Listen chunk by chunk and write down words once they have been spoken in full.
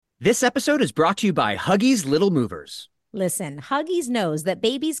This episode is brought to you by Huggies Little Movers. Listen, Huggies knows that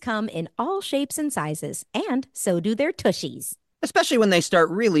babies come in all shapes and sizes, and so do their tushies. Especially when they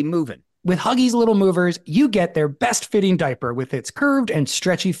start really moving. With Huggies Little Movers, you get their best-fitting diaper with its curved and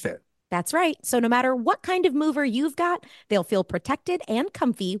stretchy fit. That's right. So no matter what kind of mover you've got, they'll feel protected and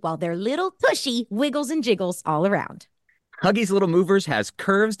comfy while their little tushy wiggles and jiggles all around. Huggies Little Movers has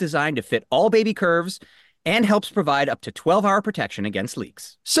curves designed to fit all baby curves and helps provide up to 12-hour protection against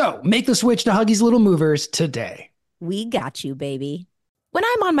leaks. So make the switch to Huggies Little Movers today. We got you, baby. When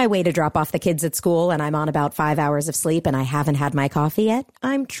I'm on my way to drop off the kids at school and I'm on about 5 hours of sleep and I haven't had my coffee yet,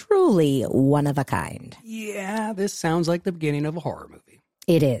 I'm truly one of a kind. Yeah, this sounds like the beginning of a horror movie.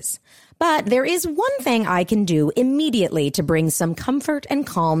 It is. But there is one thing I can do immediately to bring some comfort and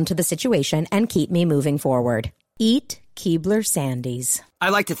calm to the situation and keep me moving forward. Eat Keebler Sandies. I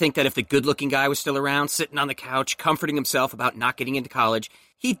like to think that if the good-looking guy was still around, sitting on the couch, comforting himself about not getting into college,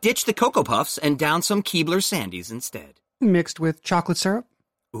 he'd ditch the Cocoa Puffs and down some Keebler Sandies instead. Mixed with chocolate syrup?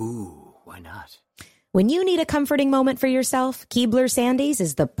 Ooh, why not? When you need a comforting moment for yourself, Keebler Sandies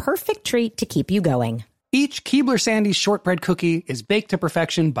is the perfect treat to keep you going. Each Keebler Sandies shortbread cookie is baked to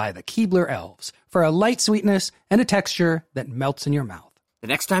perfection by the Keebler elves for a light sweetness and a texture that melts in your mouth. The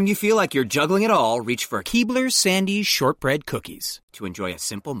next time you feel like you're juggling it all, reach for Keebler Sandies shortbread cookies to enjoy a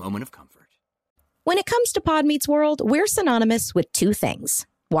simple moment of comfort. When it comes to Pod Meets World, we're synonymous with two things: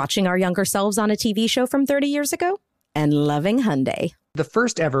 watching our younger selves on a TV show from 30 years ago and loving Hyundai. The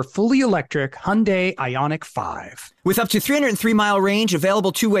first ever fully electric Hyundai Ioniq 5. With up to 303-mile range,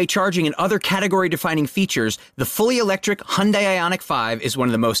 available two-way charging, and other category-defining features, the fully electric Hyundai Ioniq 5 is one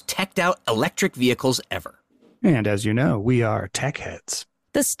of the most teched-out electric vehicles ever. And as you know, we are tech heads.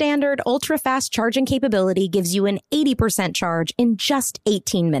 The standard ultra-fast charging capability gives you an 80% charge in just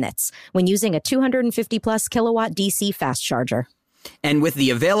 18 minutes when using a 250-plus kilowatt DC fast charger. And with the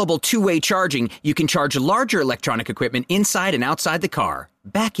available two-way charging, you can charge larger electronic equipment inside and outside the car,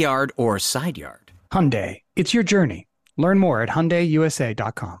 backyard or side yard. Hyundai, it's your journey. Learn more at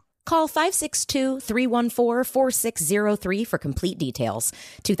HyundaiUSA.com. Call 562-314-4603 for complete details.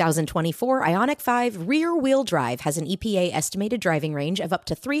 2024 Ioniq 5 rear-wheel drive has an EPA estimated driving range of up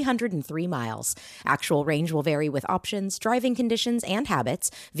to 303 miles. Actual range will vary with options, driving conditions and habits,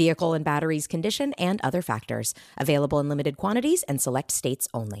 vehicle and batteries condition, and other factors. Available in limited quantities and select states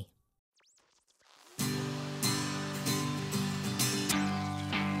only.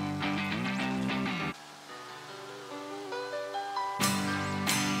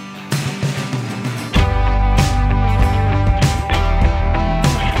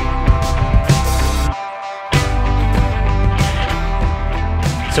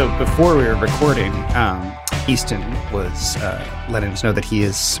 So before we were recording, Easton was letting us know that he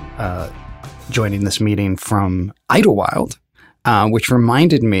is joining this meeting from Idlewild, which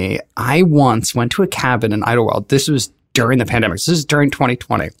reminded me, I once went to a cabin in Idlewild. This was during the pandemic. This is during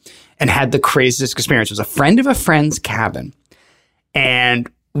 2020, and had the craziest experience. It was a friend of a friend's cabin, and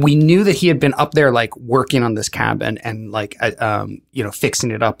we knew that he had been up there like working on this cabin and like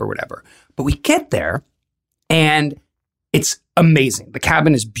fixing it up or whatever. But we get there, and it's amazing. The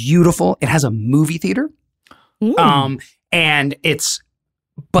cabin is beautiful. It has a movie theater. But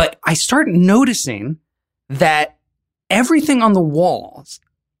I start noticing that everything on the walls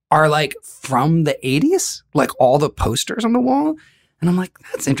are like from the 80s, like all the posters on the wall. And I'm like,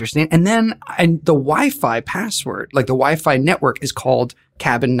 that's interesting. And then the Wi-Fi password, like the Wi-Fi network is called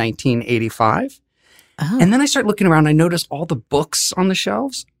Cabin 1985. Oh. And then I start looking around. I notice all the books on the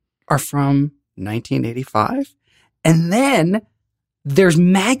shelves are from 1985. And then there's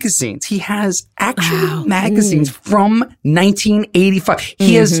magazines. He has actual magazines from 1985.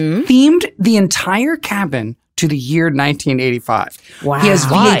 He has themed the entire cabin to the year 1985. Wow. He has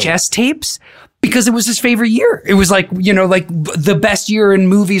VHS tapes because it was his favorite year. It was like, like the best year in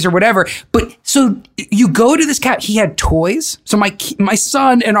movies or whatever. But so you go to this cabin. He had toys. So my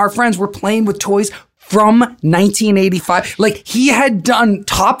son and our friends were playing with toys from 1985. Like, he had done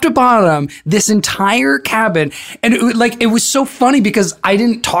top to bottom this entire cabin. And it was so funny because I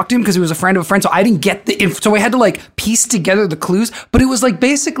didn't talk to him because he was a friend of a friend. So I didn't get so I had to like piece together the clues, but it was like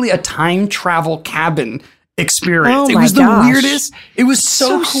basically a time travel cabin experience. It was the weirdest. It was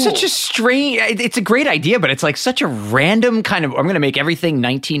so cool. Such a strange, it's a great idea, but it's like such a random kind of, I'm going to make everything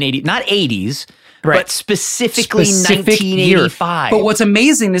 1980, not 80s. Right. But specific 1985. Year. But what's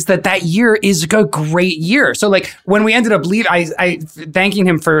amazing is that year is a great year. So like when we ended up leaving, I thanking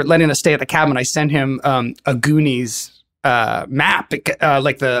him for letting us stay at the cabin, I sent him a Goonies map,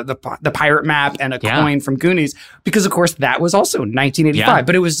 like the pirate map and a coin from Goonies, because of course that was also 1985. Yeah.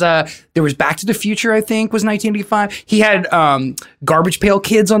 But it was there was Back to the Future, I think, was 1985. He had Garbage Pail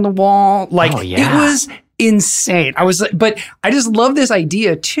Kids on the wall. Like it was insane. I was, but I just love this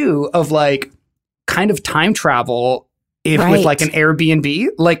idea too of like kind of time travel with like an Airbnb,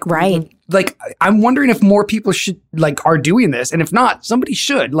 like like I'm wondering if more people should like are doing this, and if not, somebody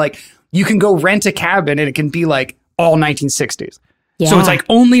should. Like you can go rent a cabin and it can be like all 1960s. Yeah. So it's like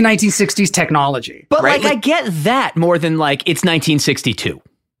only 1960s technology. But like I get that more than like it's 1962.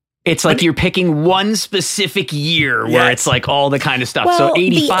 It's like you're picking one specific year where it's like all the kind of stuff. Well, so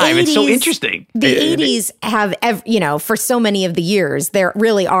 85, 80s, it's so interesting. The 80s have, for so many of the years, there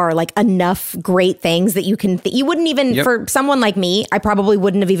really are like enough great things that you can, you wouldn't even, for someone like me, I probably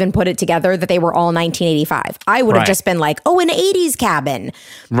wouldn't have even put it together that they were all 1985. I would have just been like, an 80s cabin.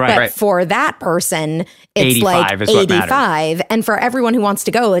 But for that person, it's like 85. And for everyone who wants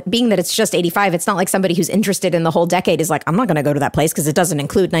to go, being that it's just 85, it's not like somebody who's interested in the whole decade is like, I'm not going to go to that place because it doesn't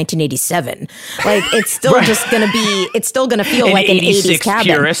include 1987. Like it's still just going to be, it's still going to feel like an 80s cabin.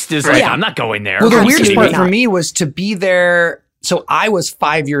 Purist is like, I'm not going there. Well, the weirdest part for me was to be there. So I was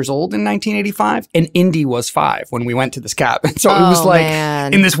 5 years old in 1985 and Indy was 5 when we went to this cabin. So it was like,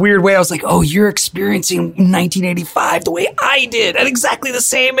 in this weird way, I was like, you're experiencing 1985 the way I did at exactly the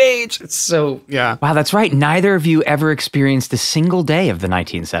same age. It's so, Wow, that's right. Neither of you ever experienced a single day of the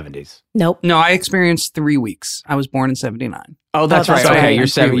 1970s. Nope. No, I experienced 3 weeks. I was born in 79. Oh, that's right. So okay, you're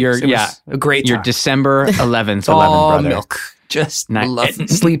 7. You're a great time. You're December 11th, 11 brother. Milk. Just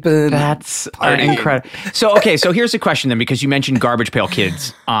sleeping. That's incredible. So here's a question then, because you mentioned Garbage Pail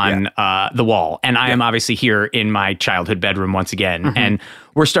Kids on the wall. And I am obviously here in my childhood bedroom once again. And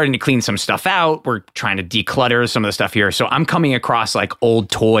we're starting to clean some stuff out. We're trying to declutter some of the stuff here. So I'm coming across like old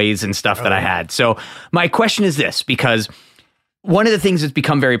toys and stuff that I had. So my question is this, because one of the things that's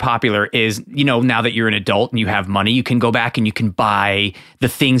become very popular is, now that you're an adult and you have money, you can go back and you can buy the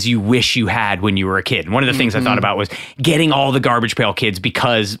things you wish you had when you were a kid. And one of the things I thought about was getting all the Garbage Pail Kids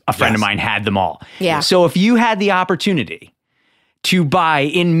because a friend of mine had them all. Yeah. So if you had the opportunity to buy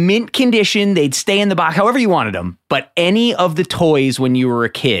in mint condition, they'd stay in the box, however you wanted them, but any of the toys when you were a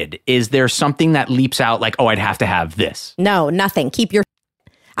kid, is there something that leaps out like, I'd have to have this? No, nothing. Keep your...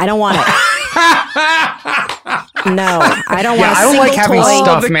 I don't want it. No, I don't want. I don't like having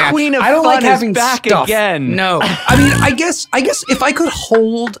stuff, man. The Queen of I don't Fun like having back stuff again. No, I mean, I guess if I could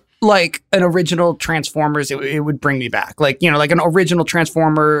hold like an original Transformers, it would bring me back. Like like an original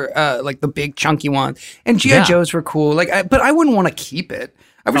Transformer, like the big chunky one. And GI Joes were cool. But I wouldn't want to keep it.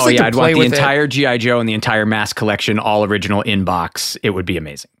 I would just like to I'd play want the with entire GI Joe and the entire mass collection, all original in box. It would be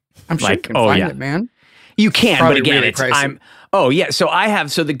amazing. I'm sure you can find it, man. You can, but again, really pricey.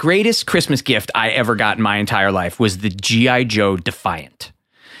 So the greatest Christmas gift I ever got in my entire life was the GI Joe Defiant.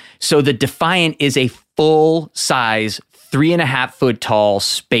 So the Defiant is a full-size 3.5 foot tall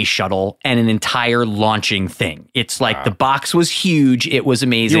space shuttle and an entire launching thing. It's like the box was huge. It was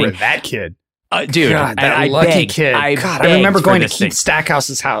amazing. You were that kid. Dude, God, that lucky kid. I remember going to Keith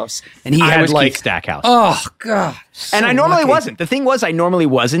Stackhouse's house, and he had like Keith Stackhouse. Oh God! So and I normally wasn't. The thing was, I normally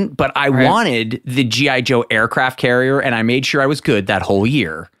wasn't, but I wanted the GI Joe aircraft carrier, and I made sure I was good that whole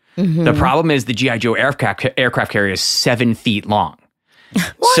year. The problem is the GI Joe aircraft carrier is 7 feet long.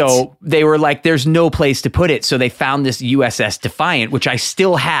 What? So they were like, there's no place to put it. So they found this USS Defiant, which I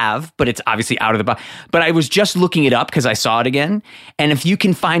still have, but it's obviously out of the box. But I was just looking it up because I saw it again. And if you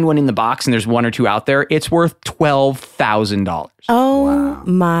can find one in the box and there's one or two out there, it's worth $12,000. Oh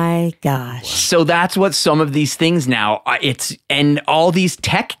my gosh. So that's what some of these things now, and all these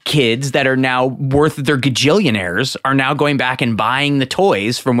tech kids that are now worth their gajillionaires are now going back and buying the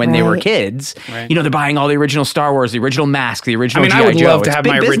toys from when they were kids. Right. They're buying all the original Star Wars, the original Mask, the original G.I. Joe. I would love to have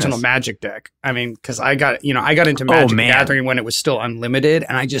my original Magic deck. I mean, because I got into Magic the Gathering when it was still unlimited,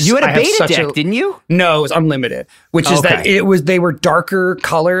 and you had a beta deck, didn't you? No, it was unlimited, which is that they were darker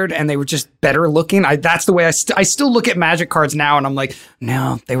colored and they were just better looking. That's the way I still look at Magic cards now, and I'm like,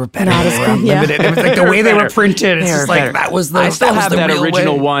 no, they were better. They were unlimited. It was like the way they were printed. It's just like that was the. I still have that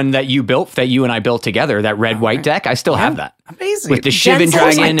original way. One that you built, that you and I built together. That red-white deck. I still have that. Amazing. With the Shivan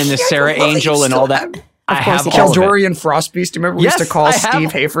Dragon and the Sarah Angel and all that. Of course, the Keldorian Frost Beast. Do you remember we used to call Steve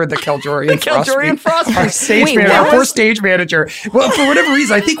Hayford the Keldorian Frost Beast? Our stage manager, our first stage manager. Well, for whatever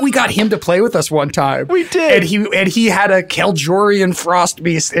reason, I think we got him to play with us one time. We did. And he had a Keldorian Frost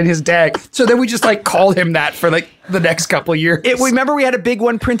Beast in his deck. So then we just called him that for the next couple of years. Remember we had a big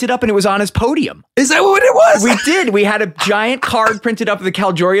one printed up and it was on his podium. Is that what it was? We did. We had a giant card printed up of the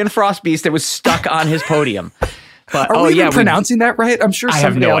Keldorian Frost Beast that was stuck on his podium. But, Are we even pronouncing that right? I'm sure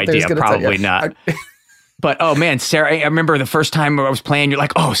somebody out there is going to tell you. Probably not. But, oh, man, Sarah, I remember the first time I was playing, you're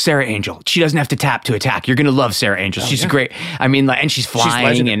like, oh, Sarah Angel. She doesn't have to tap to attack. You're going to love Sarah Angel. She's great. I mean, like, and she's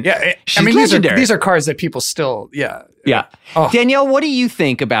flying. And she's legendary. These are cards that people still, Yeah. Oh. Danielle, what do you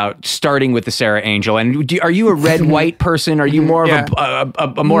think about starting with the Sarah Angel? And are you a red-white person? Are you more of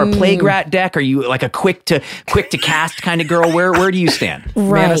a more plague rat deck? Are you like a quick to cast kind of girl? Where do you stand?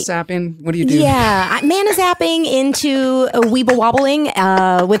 Right. Mana zapping? What do you do? Yeah, mana zapping into a weeble wobbling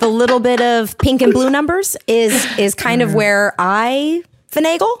with a little bit of pink and blue numbers is kind of where I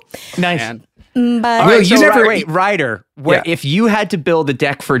finagle. Nice. Man. But All right, you so never- Ryder, if you had to build a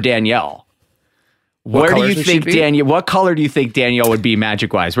deck for Danielle, What where do you colors would think she be? Danielle? What color do you think Danielle would be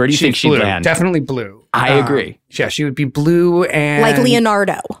magic-wise? Where do you think she'd blue. land? Definitely blue. I agree. Yeah, she would be blue and like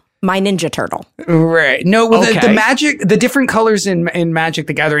Leonardo, my Ninja Turtle. Right. No, well, the Okay. magic, the different colors in Magic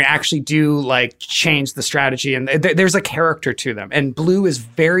the Gathering actually do like change the strategy, and there's a character to them. And blue is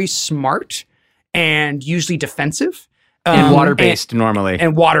very smart and usually defensive. And water-based normally.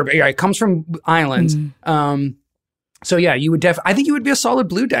 And water, yeah, it comes from islands. So yeah, you would I think you would be a solid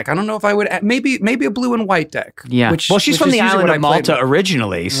blue deck. I don't know if I would maybe a blue and white deck. Yeah. Which, well, she's which from is the usually island what of I played Malta with.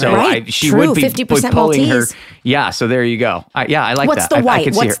 originally, so Right. she True, would be 50% pulling Maltese. her. Yeah, so there you go. I like What's that. the I white?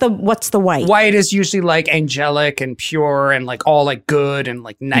 could see her. What's the white? White is usually like angelic and pure and like all like good and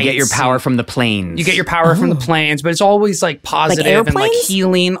like nice. You get your power from the plains. You get your power from the planes, but it's always like positive and like airplanes?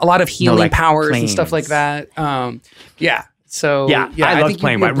 healing, a lot of healing like powers planes. and stuff like that. Yeah. So Yeah, I loved think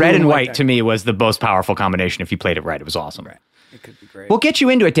playing you'd be a white. blue Red and white deck. to me was the most powerful combination. If you played it right, it was awesome. Right. It could be great. We'll get you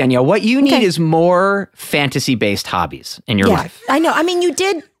into it, Danielle. What you need Okay. is more fantasy-based hobbies in your life. I know. I mean, you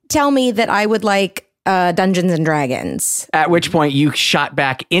did tell me that I would like Dungeons and Dragons. At which point you shot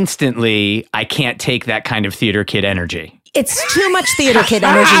back instantly. I can't take that kind of theater kid energy. It's too much theater kid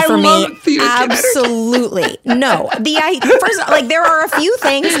energy I for me. love theater kid energy. Absolutely. No. First, like there are a few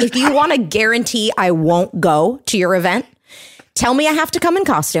things. If you want to guarantee I won't go to your event, tell me I have to come in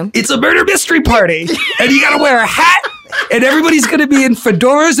costume. It's a murder mystery party, and you got to wear a hat, and everybody's going to be in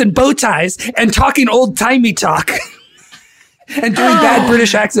fedoras and bow ties and talking old-timey talk and doing bad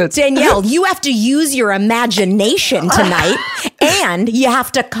British accents. Danielle, you have to use your imagination tonight, and you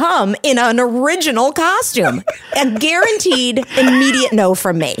have to come in an original costume. A guaranteed immediate no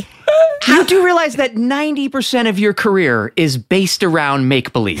from me. You do realize that 90% of your career is based around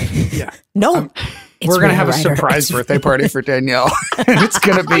make-believe. Yeah. No. We're going to have a Ryder. surprise birthday party for Danielle. And it's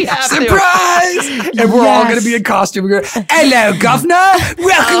going to be have to. surprise. And we're all going to be in costume. We're gonna, hello, governor.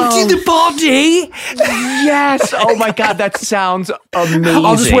 Welcome to the party. Yes. Oh my God, that sounds amazing.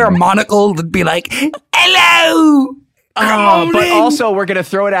 I'll just wear a monocle and be like, hello. Come but on in. also we're going to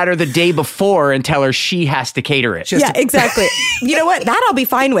throw it at her the day before and tell her she has to cater it. Yeah, exactly. You know what? That I'll be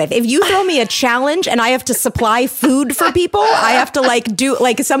fine with. If you throw me a challenge and I have to supply food for people, I have to like do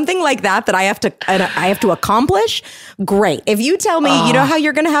like something like that I have to accomplish. Great. If you tell me, you know how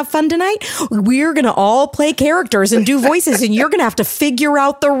you're going to have fun tonight? We're going to all play characters and do voices, and you're going to have to figure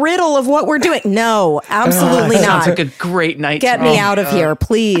out the riddle of what we're doing. No, absolutely That not. sounds like a great night. Get me out of here,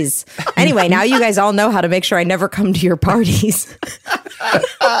 please. Anyway, now you guys all know how to make sure I never come to your parties.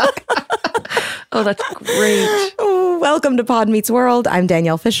 Oh, that's great. Oh, welcome to Pod Meets World. I'm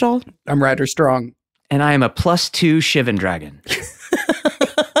Danielle Fishel. I'm Ryder Strong. And I am a +2 Shivan Dragon.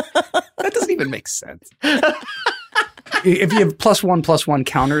 That doesn't even make sense. If you have +1/+1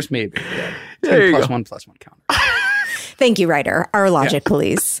 counters, maybe. Yeah. There you go. +1/+1 counter. Thank you, Ryder. Our logic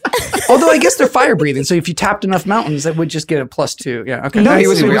police. Although I guess they're fire breathing, so if you tapped enough mountains, that would just get a +2. Yeah. Okay. No, I it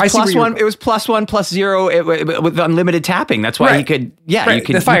was see where- I see where plus you're- one. It was +1/+0 with unlimited tapping. That's why Right. you could. Yeah, Right. you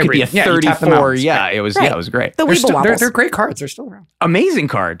could. The fire You could be a breathing. Yeah, you tap the 34. mountains. Yeah, Right. it was. Right. Yeah, it was great. The They're, Weeble still, Wobbles. they're great cards. They're still around. Amazing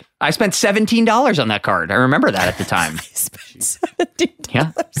card. I spent $17 on that card. I remember that at the time.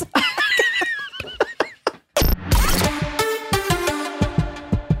 Yeah.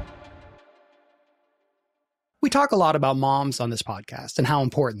 We talk a lot about moms on this podcast and how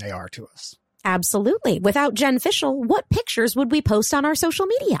important they are to us. Absolutely. Without Jen Fishel, what pictures would we post on our social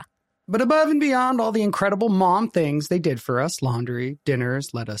media? But above and beyond all the incredible mom things they did for us, laundry,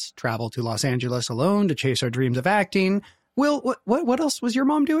 dinners, let us travel to Los Angeles alone to chase our dreams of acting. Will, what else was your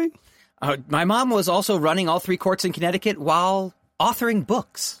mom doing? My mom was also running all 3 courts in Connecticut while authoring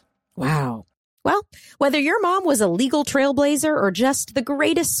books. Wow. Well, whether your mom was a legal trailblazer or just the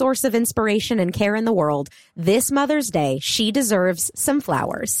greatest source of inspiration and care in the world, this Mother's Day, she deserves some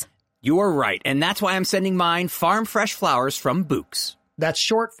flowers. You are right, and that's why I'm sending mine farm fresh flowers from Books. That's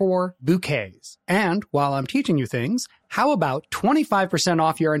short for bouquets. And while I'm teaching you things, how about 25%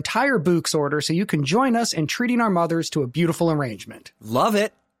 off your entire Books order so you can join us in treating our mothers to a beautiful arrangement? Love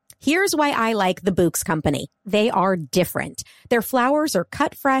it. Here's why I like the Books Company. They are different. Their flowers are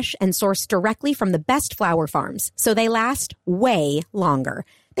cut fresh and sourced directly from the best flower farms, so they last way longer.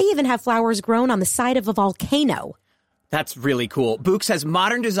 They even have flowers grown on the side of a volcano. That's really cool. Books has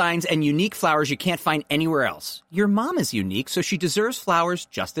modern designs and unique flowers you can't find anywhere else. Your mom is unique, so she deserves flowers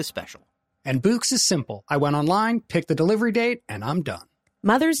just as special. And Books is simple. I went online, picked the delivery date, and I'm done.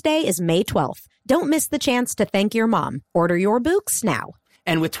 Mother's Day is May 12th. Don't miss the chance to thank your mom. Order your Books now.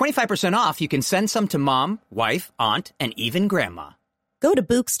 And with 25% off, you can send some to mom, wife, aunt, and even grandma. Go to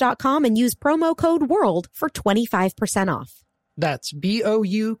Books.com and use promo code WORLD for 25% off. That's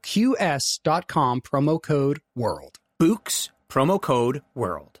BOUQS.com, promo code WORLD. Books, promo code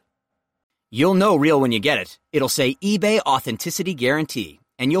WORLD. You'll know real when you get it. It'll say eBay Authenticity Guarantee,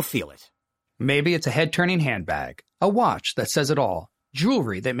 and you'll feel it. Maybe it's a head-turning handbag, a watch that says it all,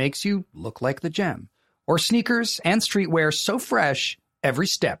 jewelry that makes you look like the gem, or sneakers and streetwear so fresh, every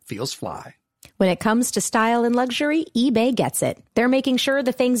step feels fly. When it comes to style and luxury, eBay gets it. They're making sure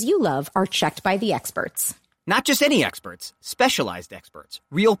the things you love are checked by the experts. Not just any experts, specialized experts.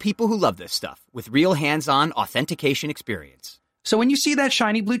 Real people who love this stuff, with real hands-on authentication experience. So when you see that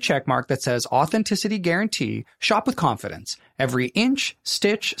shiny blue check mark that says Authenticity Guarantee, shop with confidence. Every inch,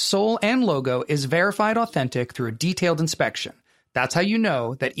 stitch, sole, and logo is verified authentic through a detailed inspection. That's how you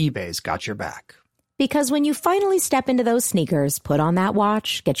know that eBay's got your back. Because when you finally step into those sneakers, put on that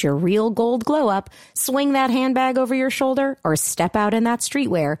watch, get your real gold glow up, swing that handbag over your shoulder, or step out in that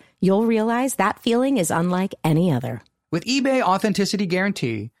streetwear, you'll realize that feeling is unlike any other. With eBay Authenticity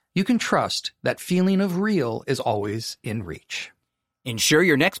Guarantee, you can trust that feeling of real is always in reach. Ensure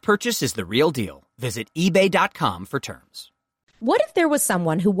your next purchase is the real deal. Visit eBay.com for terms. What if there was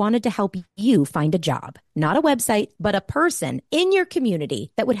someone who wanted to help you find a job? Not a website, but a person in your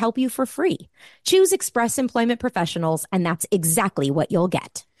community that would help you for free. Choose Express Employment Professionals, and that's exactly what you'll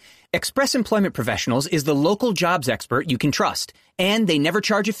get. Express Employment Professionals is the local jobs expert you can trust, and they never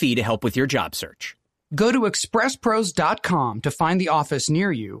charge a fee to help with your job search. Go to expresspros.com to find the office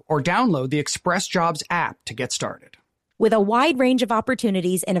near you or download the Express Jobs app to get started. With a wide range of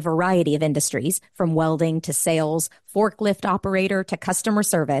opportunities in a variety of industries, from welding to sales, forklift operator to customer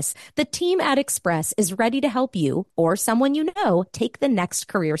service, the team at Express is ready to help you or someone you know take the next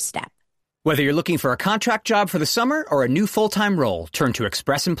career step. Whether you're looking for a contract job for the summer or a new full-time role, turn to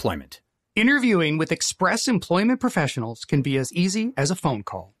Express Employment. Interviewing with Express Employment Professionals can be as easy as a phone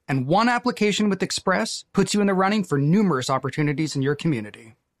call, and one application with Express puts you in the running for numerous opportunities in your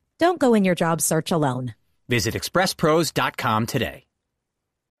community. Don't go in your job search alone. Visit expresspros.com today.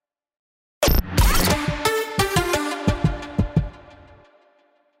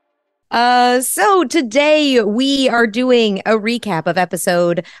 So today we are doing a recap of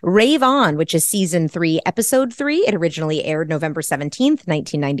episode Rave On, which is season 3, episode 3. It originally aired November 17th,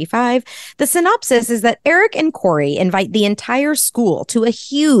 1995. The synopsis is that Eric and Corey invite the entire school to a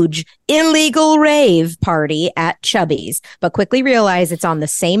huge illegal rave party at Chubby's, but quickly realize it's on the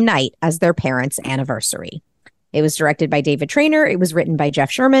same night as their parents' anniversary. It was directed by David Traynor. It was written by Jeff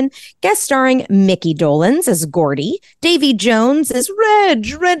Sherman. Guest starring Mickey Dolenz as Gordy, Davy Jones as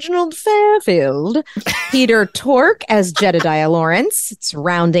Reginald Fairfield, Peter Tork as Jedediah Lawrence. It's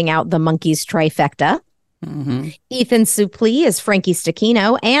rounding out the Monkees trifecta. Mm-hmm. Ethan Suplee as Frankie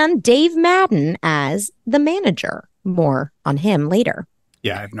Stacchino, and Dave Madden as the manager. More on him later.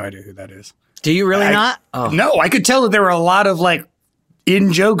 Yeah, I have no idea who that is. Do you really not? Oh. No, I could tell that there were a lot of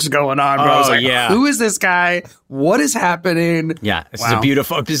in jokes going on, but I was like, who is this guy? What is happening? Yeah, this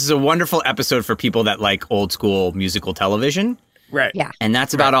is a wonderful episode for people that like old school musical television. Right. Yeah. And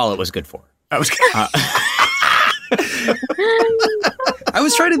that's about all it was good for. I was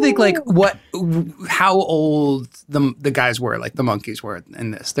trying to think how old the guys were, like the Monkees were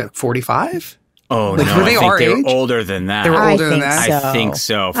in this. They're 45? Oh, no. Were they I think our they age? were older than that. They were older than that? So. I think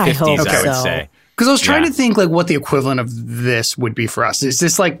so. 50s, I would say. Because I was trying to think what the equivalent of this would be for us. Is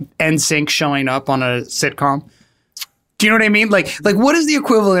this like NSYNC showing up on a sitcom? Do you know what I mean? Like what is the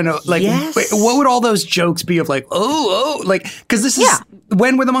equivalent of yes. What would all those jokes be of because this is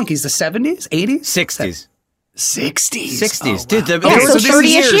when were the Monkees? The 70s, 80s, 60s, 60s, dude. So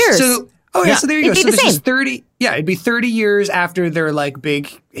 30-ish years. So there you go. It'd be So the this same. is 30. Yeah, it'd be 30 years after their big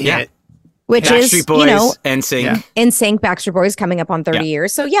hit. Which is, Backstreet Boys, NSYNC. NSYNC, Backstreet Boys coming up on 30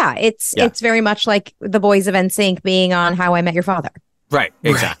 years. So it's very much like the boys of NSYNC being on How I Met Your Father. Right,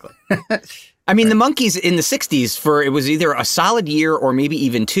 exactly. I mean, the Monkees in the 60s, it was either a solid year or maybe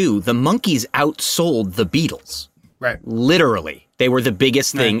even 2, the Monkees outsold the Beatles. Right. Literally. They were the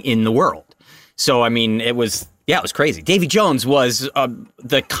biggest thing in the world. So, I mean, it was crazy. Davy Jones was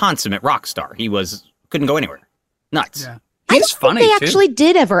the consummate rock star. He couldn't go anywhere. Nuts. Yeah. He's funny, They too. actually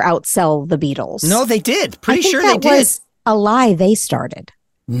did ever outsell the Beatles. No, they did. I Pretty think sure that they did. was a lie they started.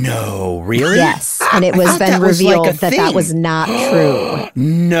 No, really? Yes, and it was thought then that was like revealed a that thing. was not true.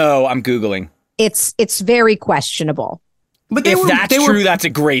 No, I'm Googling. It's very questionable. But If that's true, that's a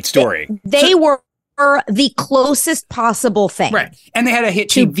great story. They were the closest possible thing right, and they had a hit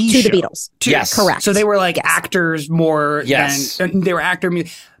to TV the show. Beatles. too. Yes. Correct. So they were like actors more Yes. than they were actor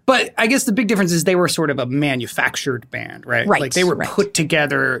music. But I guess the big difference is they were sort of a manufactured band, right? Right, Like they were right. put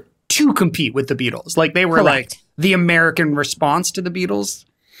together to compete with the Beatles. Like they were like Correct. the American response to the Beatles.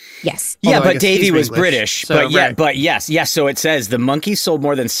 Yes. Yeah, Although I but guess Davey he's was English, British. so, But yeah, right. but yes. So it says the Monkees sold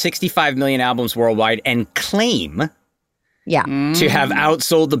more than 65 million albums worldwide and claim Yeah. to have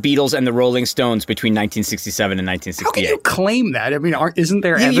outsold the Beatles and the Rolling Stones between 1967 and How can 1968. you claim that? I mean, isn't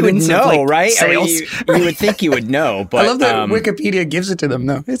there You would evidence know, of like, right? sales? I mean, you would think you would know, but I love that Wikipedia gives it to them,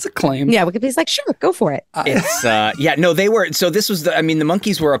 though. It's a claim. Yeah, Wikipedia's like, sure, go for it. it's they were. So this was the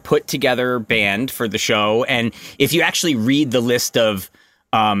Monkees were a put together band for the show, and if you actually read the list of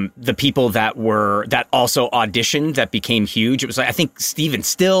the people that also auditioned that became huge, it was like I think Stephen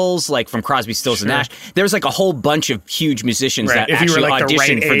Stills, like from Crosby, Stills and Nash. There was like a whole bunch of huge musicians Right. that If you were actually like the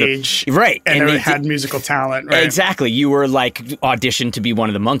auditioned right for age, the right, and they they had did- musical talent, right? Exactly, you were like auditioned to be one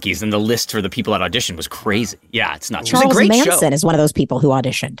of the Monkees, and the list for the people that auditioned was crazy. Yeah, it's nuts. It was a Charles great Manson show. is one of those people who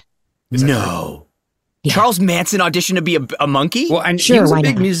auditioned. No. Yeah. Charles Manson auditioned to be a monkey? Well, and he Sure, was a why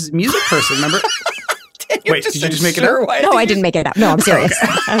big not? music person, remember? Wait, did you just make it up? No, I didn't make it up. No, I'm serious.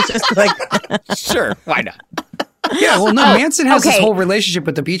 I was just like, Sure, why not? Yeah, well, no, Manson has this okay. whole relationship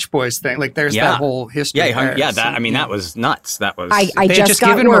with the Beach Boys thing. Like, there's Yeah. that whole history. Yeah, there. that was nuts. That was I They had just just got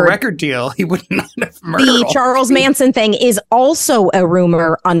given him a word. record deal. He would not have murdered The Charles Manson thing is also a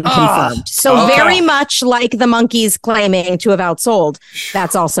rumor unconfirmed. So very much like the Monkees claiming to have outsold,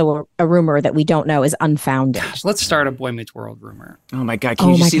 that's also a rumor that we don't know is unfounded. Let's start a Boy Meets World rumor. Oh my god! Can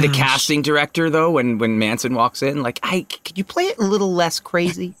Oh you my just see the gosh. casting director though when Manson walks in? Like, could you play it a little less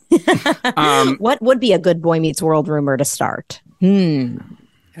crazy? What would be a good Boy Meets World rumor to start? It'd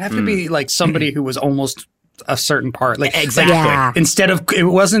have to be like somebody who was almost a certain part. Like Exactly. Yeah. instead of it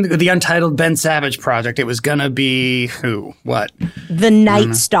wasn't the Untitled Ben Savage project. It was gonna be who? What? The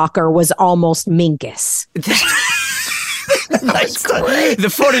Night Stalker was almost Minkus. That's great. The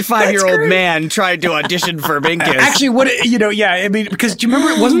 45-year-old man tried to audition for Minkus. Actually, I mean, because do you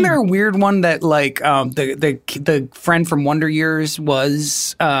remember? Wasn't there a weird one that like the friend from Wonder Years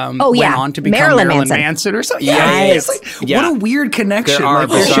was went on to become Marilyn Marilyn Manson. Manson or something? Yeah. It's like Yeah. what a weird connection. There are Like,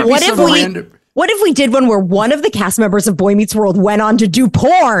 there should bizarre- be What if some we? random- What if we did one where one of the cast members of Boy Meets World went on to do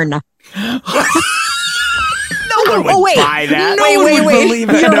porn? no one would Oh, wait. buy that. No Wait, one wait, would wait. believe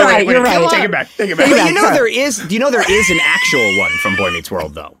that. You're No, right, wait, you're right. Take it back. Take it back. Take it But back. you know there is. Do you know there is an actual one from Boy Meets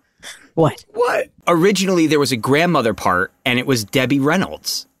World though? What? What? Originally, there was a grandmother part, and it was Debbie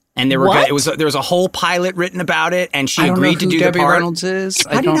Reynolds. And there What? there was a whole pilot written about it, and she I don't know agreed to who do Debbie the part. Reynolds is.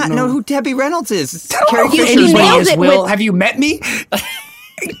 I do not know who Debbie Reynolds is. It's Carrie Who Fisher's anybody nailed is, it Will. with- Have you met me?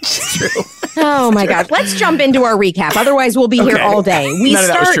 It's true. Oh my gosh. Let's jump into our recap. Otherwise, we'll be here Okay. all day. We None of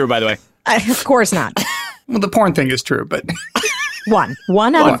start. that was true, by the way. Of course not. Well, the porn thing is true, but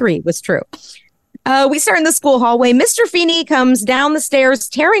One out of three was true. We start in the school hallway. Mr. Feeney comes down the stairs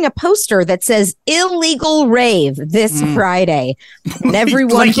tearing a poster that says illegal rave this Friday. And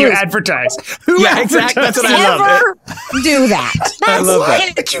everyone like you proves, advertise. Who Yeah, exactly. That's what I love. never do that. That's love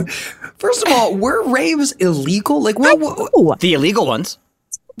that. it. First of all, were raves illegal? Like, what? Ooh, The illegal ones.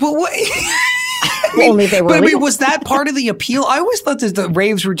 What? only they were But I mean, illegal. was that part of the appeal? I always thought that the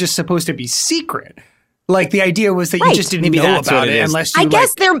raves were just supposed to be secret. Like the idea was that you Right. just didn't Maybe know that's about what it it is. unless you I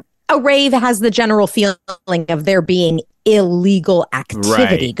guess like, a rave has the general feeling of there being illegal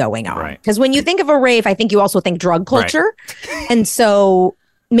activity Right. going on. Right. Because when you think of a rave, I think you also think drug culture. And so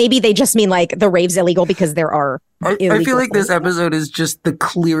maybe they just mean like the rave's illegal because there are I illegal feel like this things. episode is just the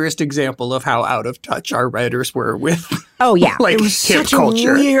clearest example of how out of touch our writers were with Oh, yeah. like It was hip such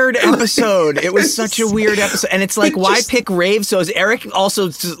culture. a weird episode. It was such a weird episode, and it's like, why just- pick rave? So is Eric also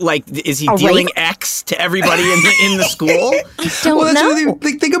like, is he A dealing rave? X to everybody in the school? Don't Well, that's know. really,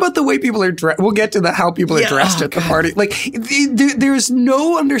 like, think about the way people are dressed. We'll get to how people are Yeah. dressed Oh, at the party. Like, there's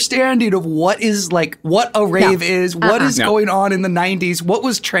no understanding of what is like what a rave is, what is No. going on in the '90s, what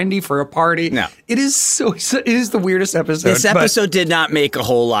was trendy for a party. No. It is it is the weirdest episode. This episode did not make a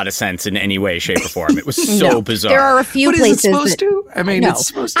whole lot of sense in any way, shape, or form. It was so bizarre. There are a few But is places it supposed that, to? I mean, No. it's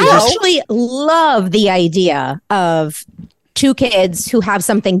supposed to. I just- actually love the idea of two kids who have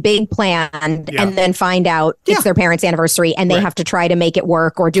something big planned Yeah. and then find out it's their parents' anniversary and they Right. have to try to make it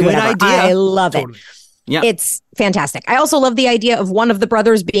work or do Good whatever. idea. I love Totally. it. Yeah. It's fantastic. I also love the idea of one of the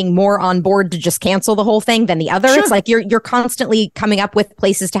brothers being more on board to just cancel the whole thing than the other. Sure. It's like you're constantly coming up with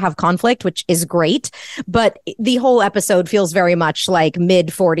places to have conflict, which is great. But the whole episode feels very much like mid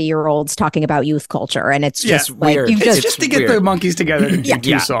 40-year-olds talking about youth culture. And it's just like, weird. you It's just, just to get the monkeys together to do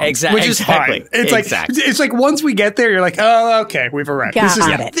two songs, exactly. which is fine. It's like once we get there, you're like, oh, okay, we've arrived.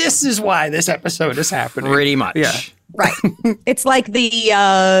 This is why this episode is happening. Pretty much. Yeah. right. It's like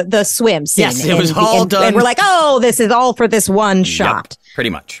the swim scene. Yes, it was all done. And we're like, oh, this is all for this one shot. Yep, pretty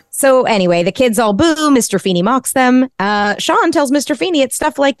much. So anyway, the kids all boo. Mr. Feeney mocks them. Sean tells Mr. Feeney it's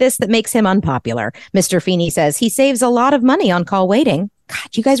stuff like this that makes him unpopular. Mr. Feeney says he saves a lot of money on call waiting. God,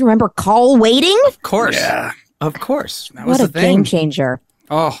 you guys remember call waiting? Of course. Yeah. Of course. That was What a the thing. game changer.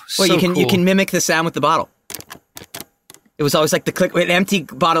 Oh, Well, so you cool. can mimic the sound with the bottle. It was always like the click, an empty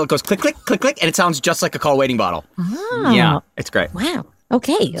bottle. It goes click, click, click, click, and it sounds just like a call waiting bottle. Oh. Yeah, it's great. Wow.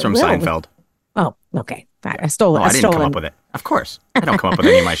 Okay. It's from Well, Seinfeld. Oh, okay. Fine. I stole it. Oh, I didn't come up with it. Of course, I don't come up with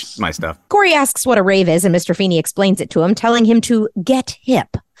any of my stuff. Corey asks what a rave is, and Mr. Feeney explains it to him, telling him to get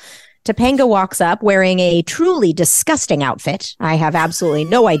hip. Topanga walks up wearing a truly disgusting outfit. I have absolutely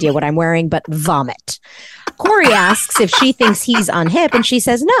no idea what I'm wearing, but vomit. Corey asks if she thinks he's unhip, and she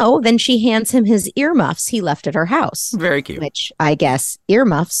says no. Then she hands him his earmuffs he left at her house, Very cute. which I guess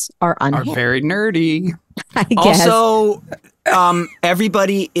earmuffs are Are unhip. very nerdy. I guess. Also,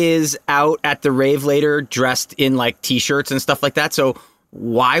 everybody is out at the rave later dressed in like t-shirts and stuff like that. So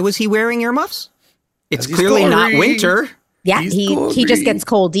why was he wearing earmuffs? It's 'Cause he's clearly not Corey. winter. yeah, he's he just Corey. gets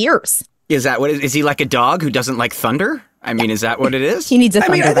cold ears. Is that what? Is he like a dog who doesn't like thunder? I mean, is that what it is? He needs a I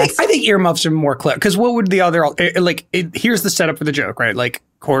mean, thunder I vest. think earmuffs are more clever. Because what would the other, here's the setup for the joke, right? Like,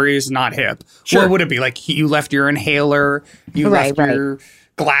 Corey's not hip. Sure. What would it be? Like, you left your inhaler, you Right, left your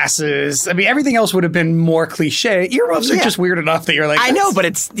glasses. I mean, everything else would have been more cliche. Earmuffs are Yeah. just weird enough that you're like, I know, but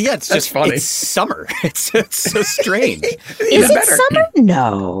it's just funny. It's summer. It's so strange. Is it summer?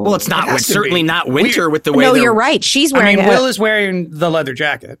 No. Well, it's not. has It's to certainly be. not winter with the way. no, they're- you're right. She's I wearing mean, a Will is wearing the leather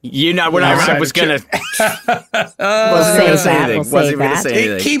jacket. You know, when Yeah. I was gonna. wasn't save gonna say that. anything. We'll Wasn't save even gonna that. say It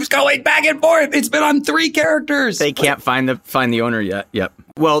anything. keeps going back and forth. It's been on 3 characters. They can't find the owner yet. Yep.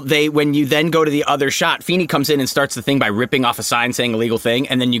 Well, when you then go to the other shot, Feeney comes in and starts the thing by ripping off a sign saying illegal thing,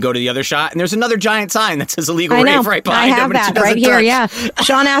 and then you go to the other shot, and there's another giant sign that says illegal I know. rave right I behind have him. and she that right doesn't here. touch. Yeah.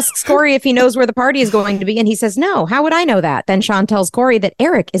 Sean asks Corey if he knows where the party is going to be, and he says no. How would I know that? Then Sean tells Corey that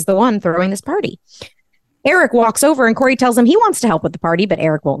Eric is the one throwing this party. Eric walks over and Corey tells him he wants to help with the party, but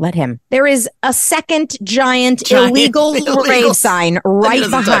Eric won't let him. There is a second giant illegal rave sign right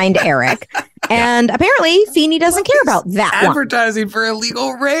doesn't behind Eric. And apparently Feeney doesn't care about that one. Advertising for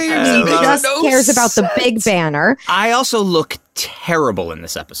illegal raves. He It makes just no cares about the sense. big banner. I also look terrible in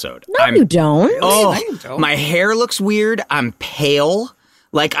this episode. No, you don't. Oh, I don't. my hair looks weird. I'm pale.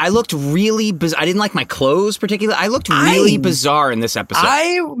 Like, I looked really I didn't like my clothes particularly. I looked really bizarre in this episode.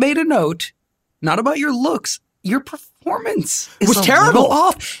 I made a note, not about your looks, your performance is was a terrible. little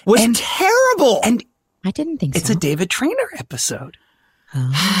off. Was and, terrible. and I didn't think it's so. a David Traynor episode.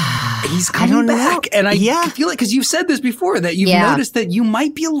 Oh. He's I coming don't know. back. And I Yeah. feel like, because you've said this before, that you've Yeah. noticed that you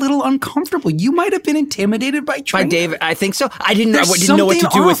might be a little uncomfortable. You might have been intimidated by By Traynor. David, I think so. I didn't know There's what to something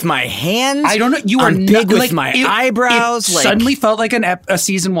do with off. my hands. I don't know. You are I'm not, big with like, my it- eyebrows. It like, suddenly felt like a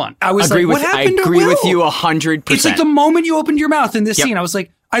season 1. I was agree like, with. what I happened to agree with Will? you 100%. It's like the moment you opened your mouth in this Yep. scene, I was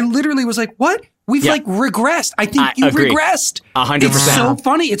like, I literally was like, what? We've Yeah. like regressed. I think I you agree. regressed. 100%. It's so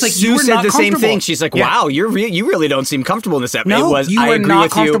funny. It's like Sue you were said not the same comfortable. thing. She's like, Yeah. "Wow, you really don't seem comfortable in this episode." No, It was. you I were agree not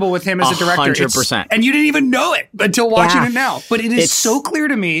with comfortable you with him as a director. 100%. And you didn't even know it until watching Yeah. it now. But it is It's- so clear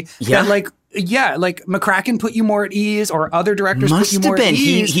to me Yeah. that like McCracken put you more at ease, or other directors Must put you have more been. at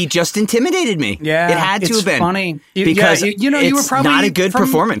ease. He just intimidated me. Yeah, it had to it's have been. funny. Because you know, you were it's probably not a good from-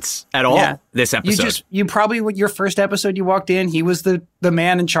 performance at all. Yeah. This episode. You probably, with your first episode you walked in, he was the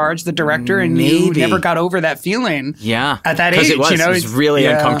man in charge, the director, and you Maybe. never got over that feeling. Yeah, At that because age, it was, you know, it was really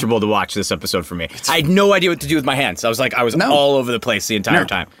yeah. uncomfortable to watch this episode for me. I had no idea what to do with my hands. I was No. all over the place the entire No.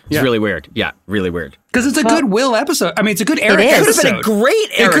 time. It's Yeah. really weird. Yeah, really weird. Because it's a good Will episode. I mean, it's a good Eric is. It episode. could have been a great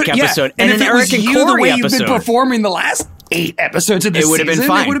Eric episode And, and if an it was Eric and you, the Corey way episode. you've been performing the last 8 episodes of this It would have been season,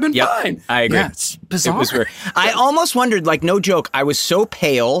 fine. It would have been Yep. fine. I agree. Yeah, it's bizarre. It was weird. I almost wondered, like, no joke, I was so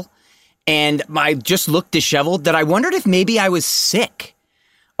pale and I just looked disheveled that I wondered if maybe I was sick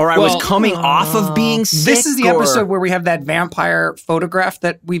or I was coming off of being sick. This is the or- episode where we have that vampire photograph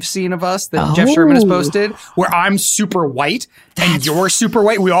that we've seen of us that Jeff Sherman has posted, where I'm super white and you're super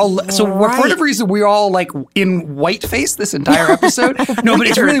white. We all for whatever reason we all like in white face this entire episode. No, but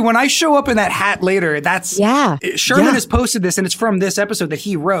it's really when I show up in that hat later. That's Yeah. Sherman Yeah. has posted this, and it's from this episode that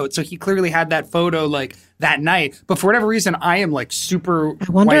he wrote. So he clearly had that photo like that night. But for whatever reason, I am like super.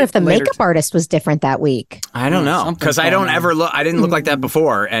 I wonder white if the later makeup artist was different that week. I don't know, something's because I don't going on. ever look. I didn't look like that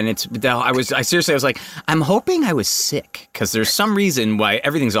before, and I was like, I'm hoping I was sick because there's some reason why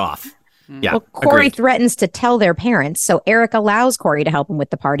everything's off. Yeah, Well, Corey agreed. threatens to tell their parents, so Eric allows Corey to help him with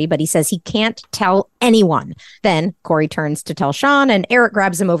the party, but he says he can't tell anyone. Then Corey turns to tell Sean, and Eric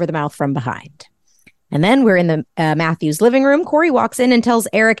grabs him over the mouth from behind. And then we're in the Matthews living room. Corey walks in and tells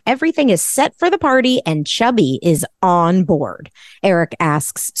Eric everything is set for the party and Chubby is on board. Eric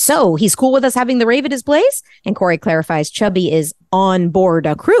asks, so he's cool with us having the rave at his place? And Corey clarifies Chubby is on board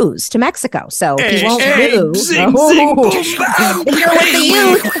a cruise to Mexico, so he won't do. Zing, Oh. zing, boom, Zinger with the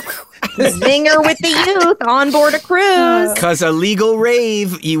youth. Zinger with the youth on board a cruise. Because a legal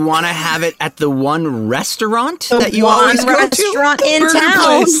rave, you want to have it at the one restaurant The that you one always go to. restaurant in Burger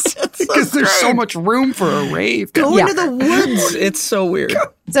town. place. Because there's so much room for a rave. Go Yeah. into the woods. It's so weird.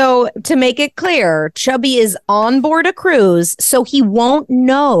 So to make it clear, Chubby is on board a cruise, so he won't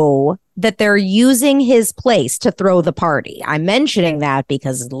know that they're using his place to throw the party. I'm mentioning that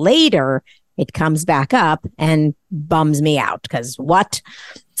because later it comes back up and bums me out because what?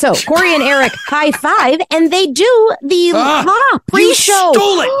 So Corey and Eric high five and they do the pre-show. You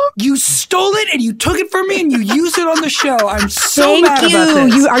stole it. You stole it and you took it from me and you used it on the show. I'm so Thank mad you. about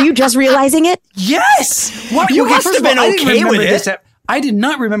this. Are you just realizing it? Yes. What? You must first have of all, been I didn't okay remember with this it. I did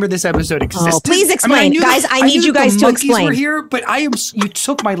not remember this episode existed. please explain. knew Guys, I need knew you that guys the to monkeys explain. Were here, but you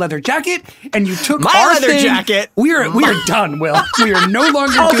took my leather jacket and you took My our leather thing. jacket. We are done, Will. We are no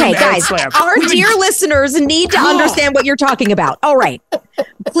longer Okay, doing guys, Ed Slam. our dear listeners need to understand what you're talking about. All right.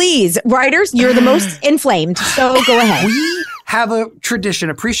 Please, writers, you're the most inflamed, so go ahead. We have a tradition,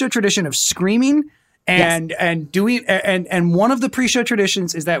 a pre-show tradition of screaming and doing and one of the pre-show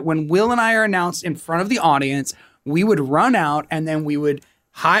traditions is that when Will and I are announced in front of the audience, we would run out and then we would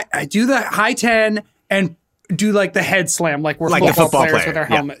do the high 10 and do like the head slam like we're Like the football football players player, with our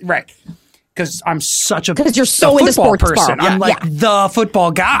yeah. helmet. Right. Because I'm such a Because you're so the into football sports person. bar. I'm like the football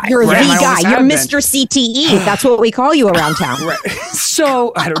guy. You're right? the I always guy. You're have been. Mr. CTE. That's what we call you around town. Right.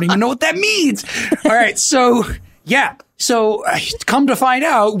 So I don't even know what that means. All right. So yeah. So come to find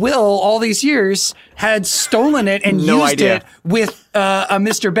out, Will, all these years, had stolen it and No used idea. it with a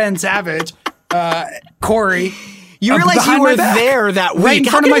Mr. Ben Savage, Corey. You realize behind you my were back. there that week. Right in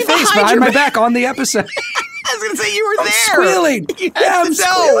How front of come my you face, behind behind your my back? back on the episode. I was going to say you were there. Squealing. You Yeah, had I'm to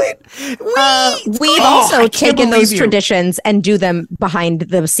know. squealing. We've I also can't taken believe those you. traditions and do them behind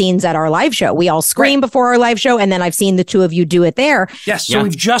the scenes at our live show. We all scream before our live show, and then I've seen the two of you do it there. Yes, so Yeah.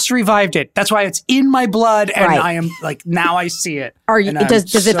 we've just revived it. That's why it's in my blood, and Right. I am like, now I see it. Are you? And I'm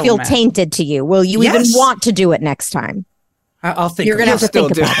Does it so feel mad. tainted to you? Will you even Yes. want to do it next time? I'll think You're of gonna it. have to Still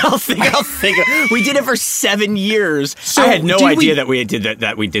think do. about it. I'll think. We did it for 7 years. So I had no did we- idea that we did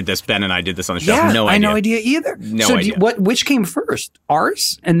that we did this. Ben and I did this on the show. Yeah, no I idea. had no idea either. No so idea. Which came first?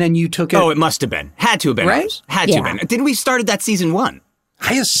 Ours? And then you took it? Oh, it must have been. Had to have been. Right? ours. Had to have Yeah. been. Didn't we started that season 1?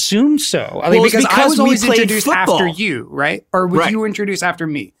 I assume so. I Well, mean, it's because I because was we always played introduced football. after you, right? Or was Right. you introduced after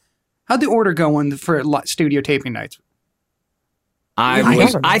me? How'd the order go for studio taping nights?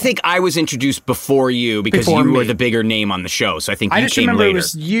 I think I was introduced before you because Before you were me. the bigger name on the show. So I think I you just came remember later. it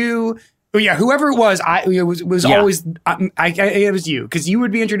was you. Oh yeah, whoever it was, it was Yeah. always it was you because you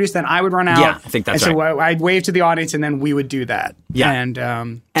would be introduced, then I would run out. Yeah, I think that's and right. So I'd wave to the audience, and then we would do that. Yeah. and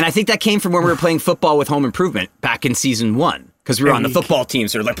And I think that came from when we were playing football with Home Improvement back in season 1 because we were on the football team.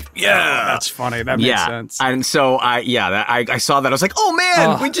 So we're like, yeah, that's funny. That makes yeah. sense. And so I saw that. I was like, oh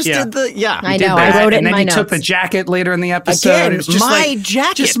man, Oh, we just yeah. did the I Did know. that, I wrote it and in then my you notes. took the jacket later in the episode. Again, It was just my like,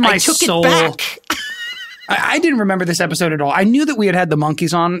 jacket. just my I took soul. it back. I didn't remember this episode at all. I knew that we had the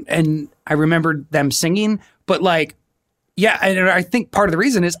monkeys on, and I remembered them singing. But like, yeah, and I think part of the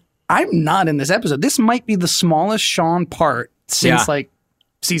reason is I'm not in this episode. This might be the smallest Sean part since Yeah. like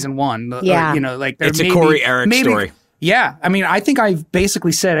season 1. Yeah. Like It's a Corey Eric story. Yeah, I mean, I think I've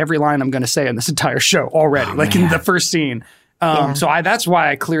basically said every line I'm going to say in this entire show already, in the first scene. So that's why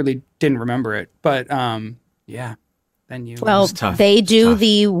I clearly didn't remember it. But yeah, then you. Well, tough. they do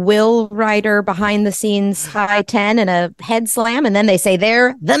the Will Ryder behind the scenes high 10 and a head slam, and then they say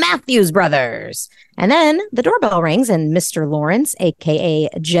they're the Matthews brothers. And then the doorbell rings, and Mr. Lawrence, aka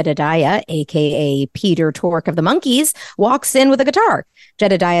Jedediah, aka Peter Tork of the Monkees, walks in with a guitar.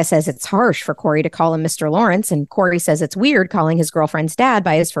 Jedediah says it's harsh for Corey to call him Mr. Lawrence, and Corey says it's weird calling his girlfriend's dad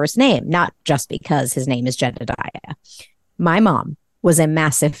by his first name, not just because his name is Jedediah. My mom was a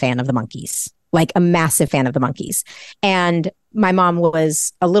massive fan of the Monkees. like a massive fan of the Monkees. And my mom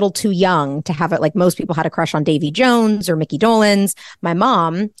was a little too young to have it. Like most people had a crush on Davy Jones or Mickey Dolenz. My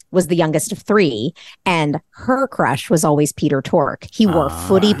mom was the youngest of 3, and her crush was always Peter Tork. He wore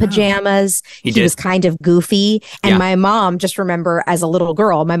footy pajamas. He was kind of goofy. And my mom, just remember as a little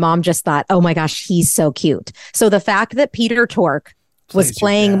girl, my mom just thought, oh my gosh, he's so cute. So the fact that Peter Tork was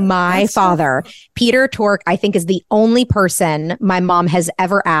playing my father. Peter Tork, I think, is the only person my mom has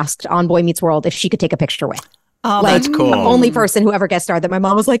ever asked on Boy Meets World if she could take a picture with. Oh, like, that's cool. The only person who ever guest starred that my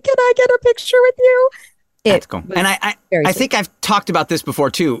mom was like, can I get a picture with you? That's cool. And I think I've talked about this before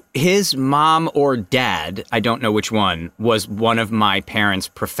too. His mom or dad, I don't know which one, was one of my parents'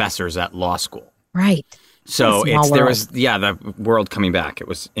 professors at law school. Right. So there was the world coming back. It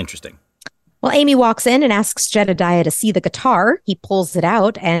was interesting. Well, Amy walks in and asks Jedediah to see the guitar. He pulls it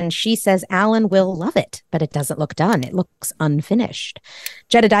out, and she says Alan will love it, but it doesn't look done. It looks unfinished.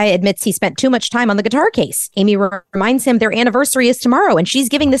 Jedediah admits he spent too much time on the guitar case. Amy reminds him their anniversary is tomorrow, and she's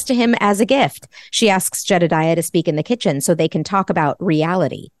giving this to him as a gift. She asks Jedediah to speak in the kitchen so they can talk about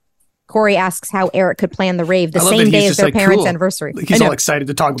reality. Corey asks how Eric could plan the rave the same day as their parents' anniversary. Like he's all excited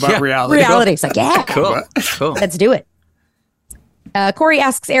to talk about reality. Reality. It's like, yeah, cool. Let's do it. Corey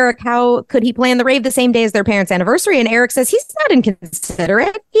asks Eric how could he plan the rave the same day as their parents' anniversary, and Eric says he's not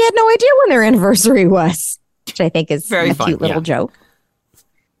inconsiderate. He had no idea when their anniversary was, which I think is a cute little joke.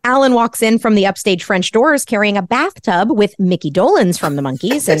 Alan walks in from the upstage French doors carrying a bathtub with Mickey Dolenz from the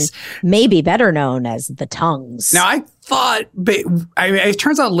Monkees, and maybe better known as the Tongues. Now, I thought, it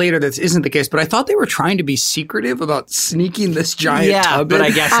turns out later that this isn't the case, but I thought they were trying to be secretive about sneaking this giant tub in. But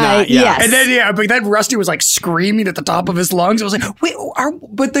I guess not. Yes. And then, then Rusty was like screaming at the top of his lungs. I was like, wait,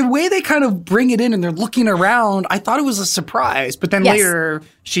 but the way they kind of bring it in and they're looking around, I thought it was a surprise. But then later,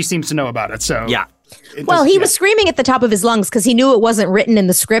 she seems to know about it. So yeah. Well, he was screaming at the top of his lungs because he knew it wasn't written in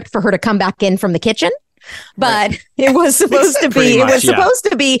the script for her to come back in from the kitchen. But it was supposed to be. It was supposed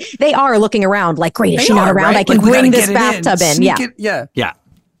to be. They are looking around like, great, is she not around? Right? I can bring this bathtub in. Yeah.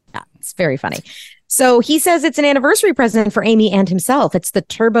 It's very funny. So he says it's an anniversary present for Amy and himself. It's the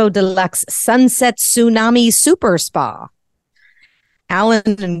Turbo Deluxe Sunset Tsunami Super Spa.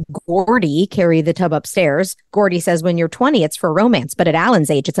 Alan and Gordy carry the tub upstairs. Gordy says when you're 20, it's for romance, but at Alan's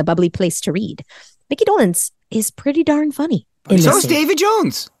age, it's a bubbly place to read. Mickey Dolenz is pretty darn funny. So is David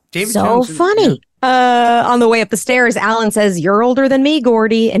Jones. Funny. On the way up the stairs, Alan says, you're older than me,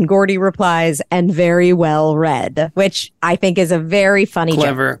 Gordy. And Gordy replies, and very well read, which I think is a very funny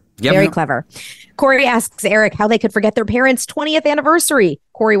joke. Very clever. Corey asks Eric how they could forget their parents' 20th anniversary.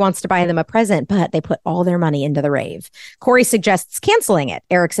 Corey wants to buy them a present, but they put all their money into the rave. Corey suggests canceling it.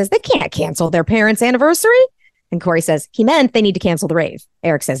 Eric says they can't cancel their parents' anniversary. And Corey says he meant they need to cancel the rave.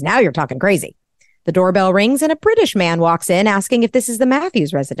 Eric says, now you're talking crazy. The doorbell rings and a British man walks in asking if this is the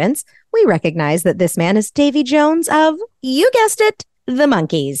Matthews residence. We recognize that this man is Davy Jones of, you guessed it, the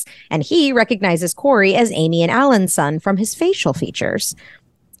Monkees. And he recognizes Corey as Amy and Alan's son from his facial features.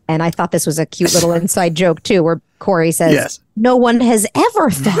 And I thought this was a cute little inside joke, too, where Corey says, no one has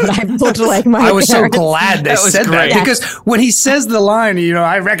ever thought I looked like my I was parents. so glad they said that. Because when he says the line,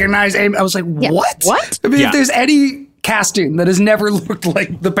 I recognize Amy, I was like, what? What? I mean, if there's any casting that has never looked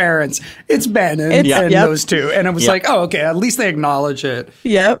like the parents, it's Ben and those two. And I was like, oh, okay, at least they acknowledge it.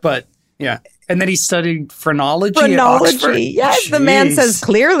 Yeah. But, yeah. And then he studied phrenology at Oxford. Yes, the man says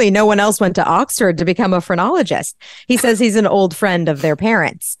clearly no one else went to Oxford to become a phrenologist. He says he's an old friend of their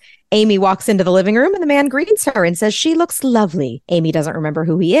parents. Amy walks into the living room and the man greets her and says she looks lovely. Amy doesn't remember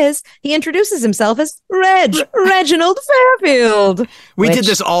who he is. He introduces himself as Reginald Fairfield. We did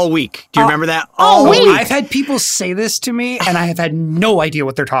this all week. Do you remember that? All week. I've had people say this to me and I have had no idea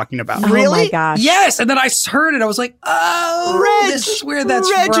what they're talking about. Really? Oh my gosh. Yes. And then I heard it. I was like, this is where that's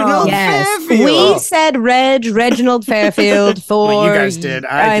Reginald from. Yes. Fairfield. We said Reginald Fairfield for... Well, you guys did.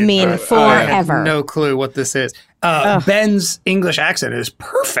 I mean, forever. I have no clue what this is. Ben's English accent is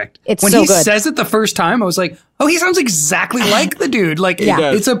perfect. It's when so he good. says it the first time, I was like, oh, he sounds exactly like the dude. Like,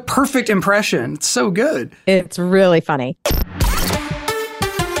 it's a perfect impression. It's so good. It's really funny.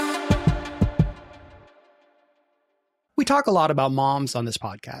 We talk a lot about moms on this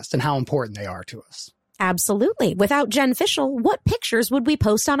podcast and how important they are to us. Absolutely. Without Jen Fishel, what pictures would we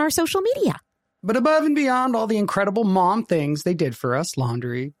post on our social media? But above and beyond all the incredible mom things they did for us,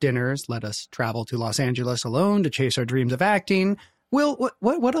 laundry, dinners, let us travel to Los Angeles alone to chase our dreams of acting. Will,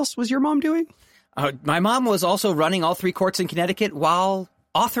 what else was your mom doing? My mom was also running all 3 courts in Connecticut while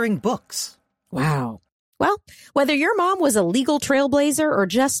authoring books. Wow. Well, whether your mom was a legal trailblazer or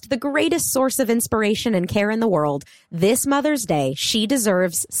just the greatest source of inspiration and care in the world, this Mother's Day, she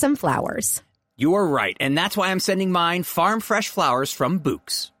deserves some flowers. You are right, and that's why I'm sending mine farm fresh flowers from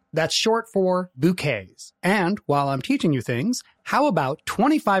Books. That's short for bouquets. And while I'm teaching you things, how about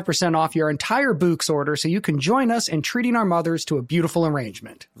 25% off your entire Books order so you can join us in treating our mothers to a beautiful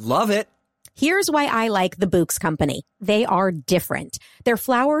arrangement? Love it. Here's why I like the Books Company. They are different. Their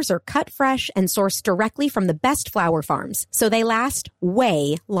flowers are cut fresh and sourced directly from the best flower farms, so they last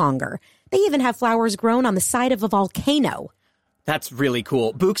way longer. They even have flowers grown on the side of a volcano. That's really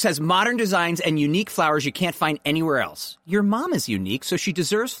cool. Books has modern designs and unique flowers you can't find anywhere else. Your mom is unique, so she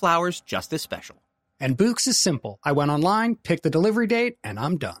deserves flowers just as special. And Books is simple. I went online, picked the delivery date, and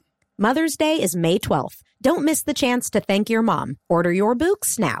I'm done. Mother's Day is May 12th. Don't miss the chance to thank your mom. Order your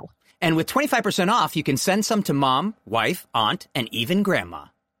Books now. And with 25% off, you can send some to mom, wife, aunt, and even grandma.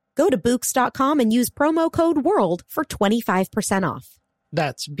 Go to Books.com and use promo code WORLD for 25% off.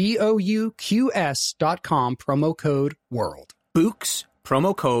 That's BOUQS.com, promo code WORLD. Books,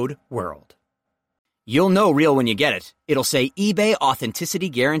 promo code WORLD. You'll know real when you get it. It'll say eBay Authenticity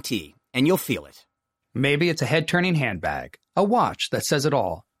Guarantee, and you'll feel it. Maybe it's a head-turning handbag, a watch that says it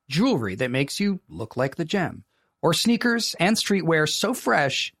all, jewelry that makes you look like the gem, or sneakers and streetwear so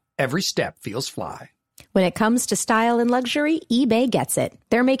fresh, every step feels fly. When it comes to style and luxury, eBay gets it.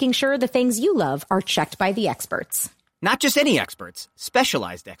 They're making sure the things you love are checked by the experts. Not just any experts,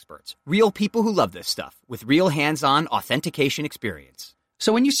 specialized experts. Real people who love this stuff, with real hands-on authentication experience.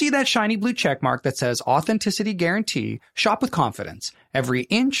 So when you see that shiny blue check mark that says Authenticity Guarantee, shop with confidence. Every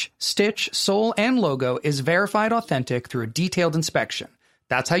inch, stitch, sole, and logo is verified authentic through a detailed inspection.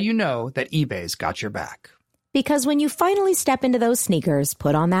 That's how you know that eBay's got your back. Because when you finally step into those sneakers,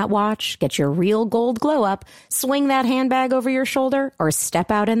 put on that watch, get your real gold glow up, swing that handbag over your shoulder, or step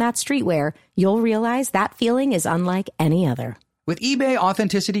out in that streetwear, you'll realize that feeling is unlike any other. With eBay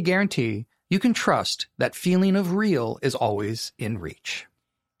Authenticity Guarantee, you can trust that feeling of real is always in reach.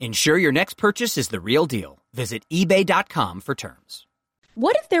 Ensure your next purchase is the real deal. Visit ebay.com for terms.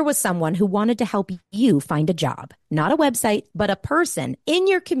 What if there was someone who wanted to help you find a job? Not a website, but a person in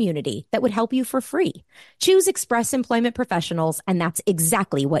your community that would help you for free. Choose Express Employment Professionals, and that's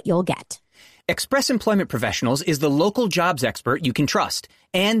exactly what you'll get. Express Employment Professionals is the local jobs expert you can trust,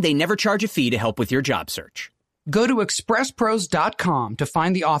 and they never charge a fee to help with your job search. Go to expresspros.com to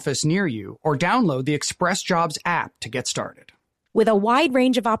find the office near you or download the Express Jobs app to get started. With a wide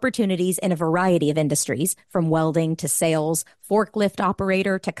range of opportunities in a variety of industries, from welding to sales, forklift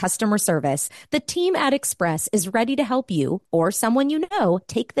operator to customer service, the team at Express is ready to help you or someone you know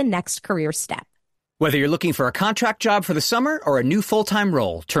take the next career step. Whether you're looking for a contract job for the summer or a new full-time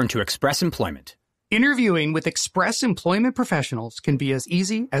role, turn to Express Employment. Interviewing with Express Employment Professionals can be as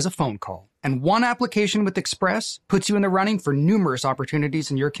easy as a phone call, and one application with Express puts you in the running for numerous opportunities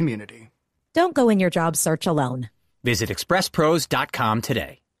in your community. Don't go in your job search alone. Visit expresspros.com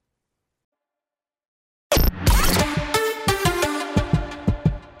today.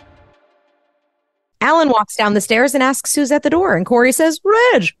 Alan walks down the stairs and asks who's at the door, and Corey says,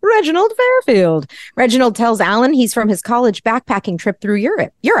 Reginald Fairfield. Reginald tells Alan he's from his college backpacking trip through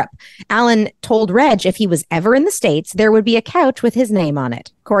Europe. Alan told Reg if he was ever in the States, there would be a couch with his name on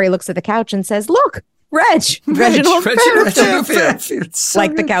it. Corey looks at the couch and says, look, Reginald Fairfield.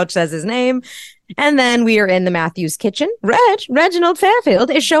 Like the couch says his name. And then we are in the Matthews kitchen. Reginald Fairfield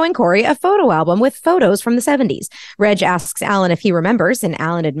is showing Corey a photo album with photos from the 70s. Reg asks Alan if he remembers, and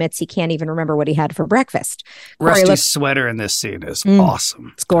Alan admits he can't even remember what he had for breakfast. Rusty's sweater in this scene is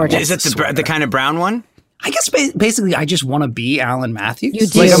awesome. It's gorgeous. Is it the kind of brown one? I guess basically I just want to be Alan Matthews. You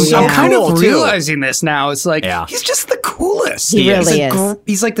do, like, yeah. I'm kind Cool, of too. realizing this now. It's like, he's just the coolest. He really is.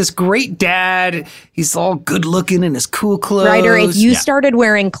 He's like this great dad. He's all good looking in his cool clothes. Ryder, if you started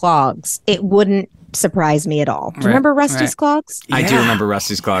wearing clogs, it wouldn't surprise me at all. Do you remember Rusty's clogs? I do remember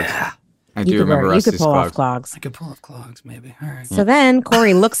Rusty's clogs. Yeah. I do remember You Rusty's could pull off clogs. clogs. I could pull off clogs, maybe. All right. So then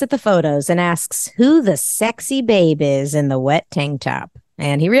Corey looks at the photos and asks who the sexy babe is in the wet tank top.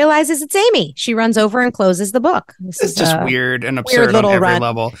 And he realizes it's Amy. She runs over and closes the book. This It's is just weird and absurd on every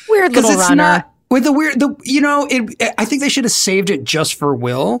level. Weird little it's runner. not with I think they should have saved it just for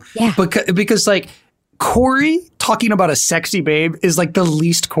Will. Yeah. Because like Corey talking about a sexy babe is like the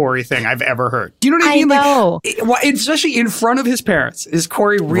least Corey thing I've ever heard. Do you know what I mean? know. Like, especially in front of his parents, is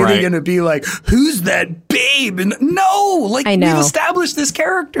Corey really going to be like, "Who's that babe?" And no, like I know. we've established this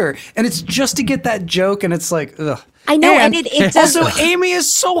character, and it's just to get that joke, and it's like, ugh. I know, and it does. Also, Amy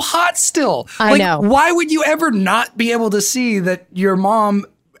is so hot still. I know. Why would you ever not be able to see that your mom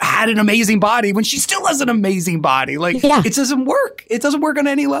had an amazing body when she still has an amazing body? Like, Yeah. it doesn't work. It doesn't work on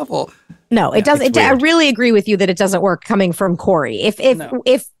any level. No, it doesn't. I really agree with you that it doesn't work coming from Corey.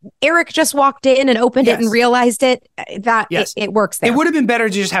 If Eric just walked in and opened it and realized it, it works there. It would have been better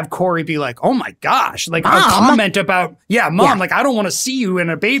to just have Corey be like, "Oh my gosh!" Like a comment about, Mom, like I don't want to see you in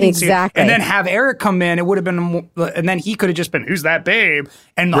a bathing suit, and then have Eric come in. It would have been, and then he could have just been, "Who's that babe?"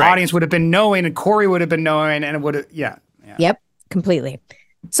 And the audience would have been knowing, and Corey would have been knowing, and it would have, Yep, completely.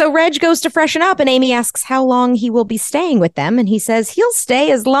 So Reg goes to freshen up and Amy asks how long he will be staying with them. And he says he'll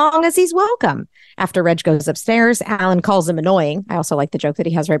stay as long as he's welcome. After Reg goes upstairs, Alan calls him annoying. I also like the joke that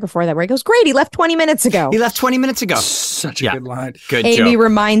he has right before that where he goes, great, he left 20 minutes ago. Such a good line. Good Amy joke.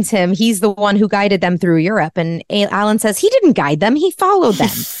 reminds him he's the one who guided them through Europe. And Alan says he didn't guide them. He followed them.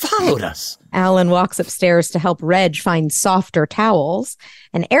 He followed us. Alan walks upstairs to help Reg find softer towels.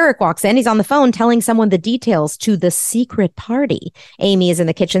 And Eric walks in. He's on the phone telling someone the details to the secret party. Amy is in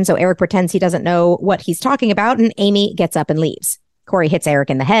the kitchen, so Eric pretends he doesn't know what he's talking about, and Amy gets up and leaves. Corey hits Eric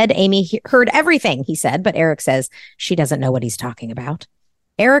in the head. Amy heard everything he said, but Eric says she doesn't know what he's talking about.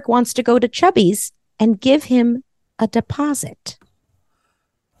 Eric wants to go to Chubby's and give him a deposit.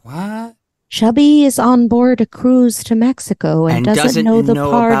 What? Chubby is on board a cruise to Mexico and doesn't know the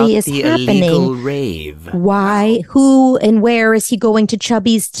party is happening. Illegal rave. Why, who, and where is he going to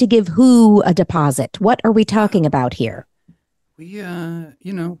Chubby's to give who a deposit? What are we talking about here?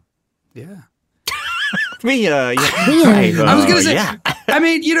 We, I was gonna say, I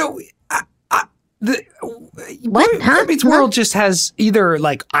mean, Boy Meets World just has either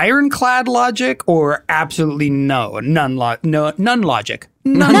like ironclad logic or absolutely none logic.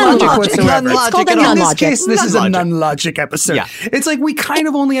 None logic whatsoever. It's called a In non-logic. this case, this is a Non-logic. non-logic episode. Yeah. It's like we kind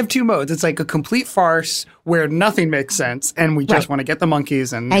of only have two modes. It's like a complete farce where nothing makes sense, and we just want to get the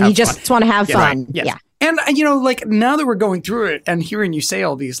monkeys and you have just fun. want to have Yes. fun. Yes. Yeah. And, like, now that we're going through it and hearing you say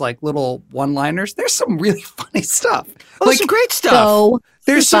all these, like, little one-liners, there's some really funny stuff. There's some great stuff. So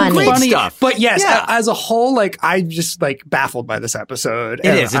There's some funny. funny stuff. But yes, Yeah. as a whole, like, I'm just, like, baffled by this episode.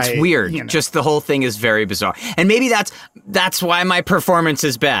 It is. It's weird. you know. Just the whole thing is very bizarre. And maybe that's why my performance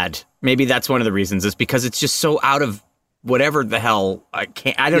is bad. Maybe that's one of the reasons. Is because it's just so out of whatever the hell. I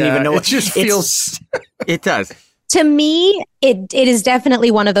don't even know. It just feels... It does. To me, it is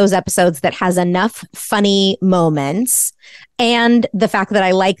definitely one of those episodes that has enough funny moments, and the fact that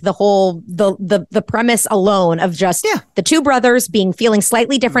I like the whole the premise alone of just the two brothers feeling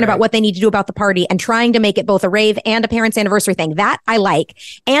slightly different about what they need to do about the party and trying to make it both a rave and a parents' anniversary thing. That I like,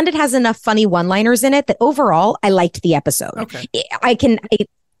 and it has enough funny one-liners in it that overall I liked the episode. Okay.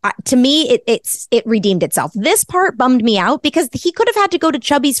 To me, it redeemed itself. This part bummed me out because he could have had to go to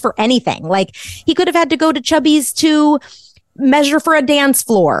Chubby's for anything. Like he could have had to go to Chubby's to measure for a dance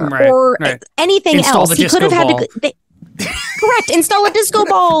floor or anything Install else. the He could have disco had ball. to. Correct. Install a disco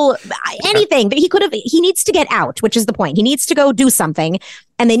ball, anything. But he needs to get out, which is the point. He needs to go do something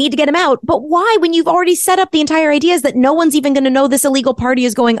and they need to get him out. But why, when you've already set up the entire idea is that no one's even going to know this illegal party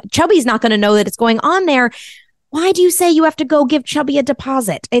is going, Chubby's not going to know that it's going on there. Why do you say you have to go give Chubby a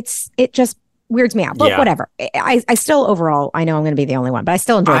deposit? It just weirds me out, but whatever. I still overall, I know I'm going to be the only one, but I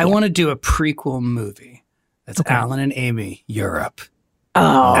still enjoy it. I want to do a prequel movie. That's Alan and Amy, Europe.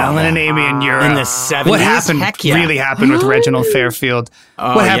 Oh, Alan and Amy in Europe. In the 70s? What happened Heck yeah. really happened with Reginald Fairfield.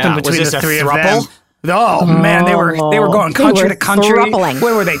 What happened between Was this the a three of throuple? them? Oh, man, they were going They country were to country. throupling.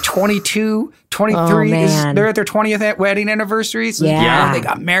 What were they, 22, 23? Oh, man. They're at their 20th wedding anniversary. So Yeah. They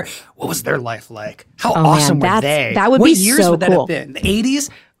got married. What was their life like? How Oh, awesome man, were they? that would what be years so would that cool. have been? The 80s?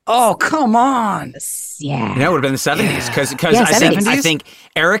 Oh, come on. yeah. Yeah, it would have been the 70s because Yeah, I 70s. think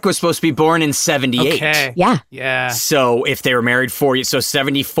Eric was supposed to be born in 78. Okay. Yeah. Yeah. So if they were married 4 years, so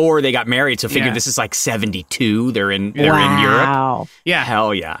 74 they got married. So figure Yeah. this is like 72. They're in Europe. Wow. Yeah.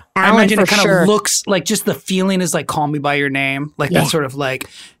 Hell yeah. I Alan, imagine it for kind sure. of looks like just the feeling is like Call Me By Your Name. Like that sort of like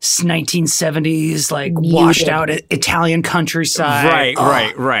 1970s, like washed out Italian countryside.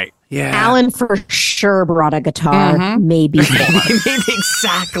 Right. Yeah. Alan for sure brought a guitar, maybe four. Maybe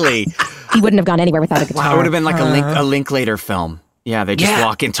exactly. He wouldn't have gone anywhere without a guitar. It would have been like a Linklater film. Yeah, they just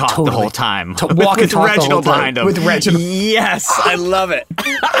walk and talk the whole time. To walk and with talk the Reginald whole time. behind them. With Reginald. Yes, I love it.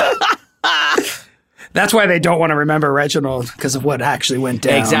 That's why they don't want to remember Reginald because of what actually went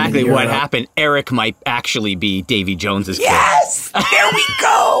down. Exactly in what Europe. happened. Eric might actually be Davy Jones's kid. Yes! There we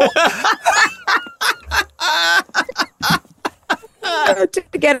go! To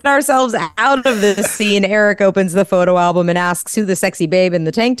get ourselves out of this scene, Eric opens the photo album and asks who the sexy babe in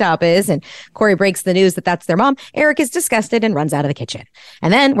the tank top is. And Corey breaks the news that that's their mom. Eric is disgusted and runs out of the kitchen.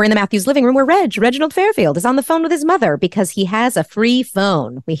 And then we're in the Matthews living room where Reginald Fairfield, is on the phone with his mother because he has a free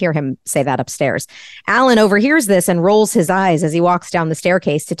phone. We hear him say that upstairs. Alan overhears this and rolls his eyes as he walks down the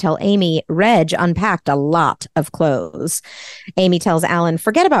staircase to tell Amy Reg unpacked a lot of clothes. Amy tells Alan,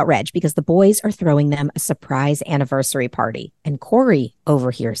 forget about Reg because the boys are throwing them a surprise anniversary party. And Corey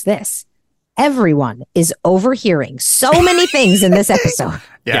overhears this. Everyone is overhearing so many things in this episode.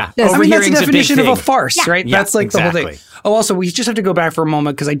 Yeah. I mean, that's the Overhearing's a big definition of a thing. farce, right? Yeah, That's like the whole exactly. thing. Oh, also, we just have to go back for a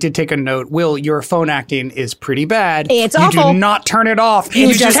moment because I did take a note. Will, your phone acting is pretty bad. It's you awful. do not turn it off.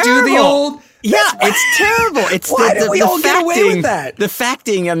 You just do the terrible. old. Yeah, it's terrible. It's Why did we all get away with facting- that? The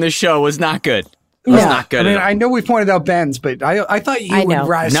facting on the show was not good. It was not good. I mean, at all. I know we pointed out Ben's, but I thought you I would know.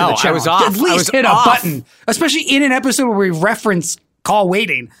 rise to No, the I challenge. was off. At least I was hit off. a button, especially in an episode where we reference call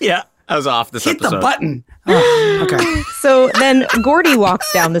waiting. Yeah, I was off this Hit episode. the button. Oh, okay. So then Gordy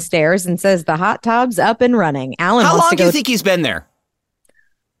walks down the stairs and says the hot tub's up and running. Alan How wants long to do go. you think he's been there?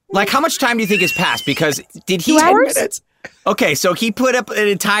 Like, how much time do you think has passed? Because did he? 2 hours? Okay, so he put up an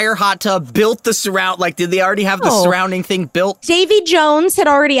entire hot tub, built the surround. Like, did they already have the Oh. surrounding thing built? Davy Jones had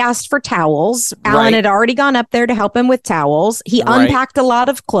already asked for towels. Alan Right. had already gone up there to help him with towels. He Right. unpacked a lot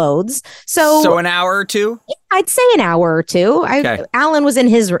of clothes. So an hour or two? I'd say an hour or two. Okay. Alan was in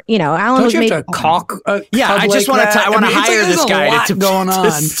his, Alan Don't was you made. have to caulk a Yeah, I tub just like want to. that? I want to mean, it's hire like this there's a guy lot to going on.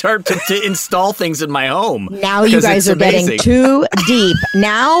 to start to install things in my home. Now you 'Cause guys it's are getting amazing. too deep.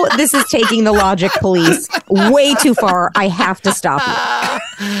 Now this is taking the logic police way too far. I have to stop you.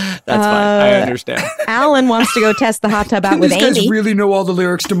 That's fine. I understand. Alan wants to go test the hot tub out Can with these guys Amy. really know all the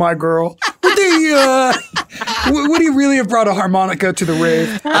lyrics to My Girl? Would they, would he really have brought a harmonica to the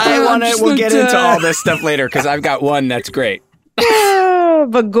rave? I want to. Just We'll like, get into all this stuff later because I've got one that's great.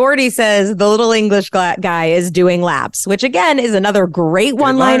 But Gordy says the little English guy is doing laps, which again is another great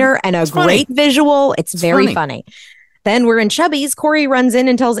one-liner and a funny. great visual. It's very funny. funny. Then we're in Chubby's. Corey runs in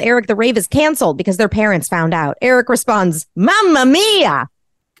and tells Eric the rave is canceled because their parents found out. Eric responds, Mamma mia!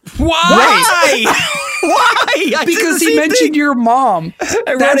 Why? Why? I did Because the he same mentioned thing. your mom.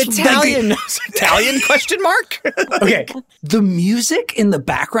 I wrote That's Italian. Italian question mark? Okay. The music in the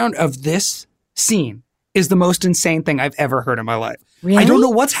background of this scene is the most insane thing I've ever heard in my life. Really? I don't know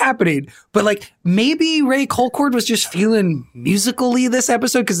what's happening, but like maybe Ray Colcord was just feeling musically this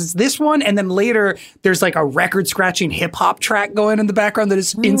episode because it's this one. And then later there's like a record scratching hip hop track going in the background that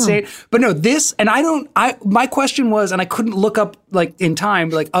is insane. But no, this, and my question was, and I couldn't look up like in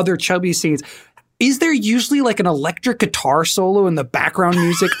time, like other Chubby scenes. Is there usually like an electric guitar solo in the background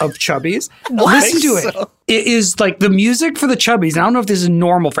music of Chubbies? Listen to it. It is like the music for the Chubbies. And I don't know if this is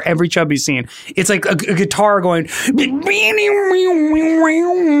normal for every Chubby scene. It's like a guitar going. And I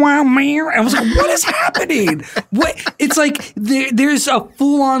was like, what is happening? What? It's like there's a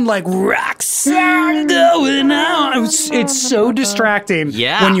full on like rock song going on. It's so distracting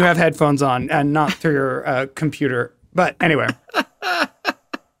Yeah. when you have headphones on and not through your computer. But anyway.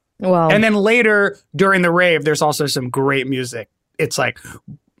 Well, And then later during the rave, there's also some great music. It's like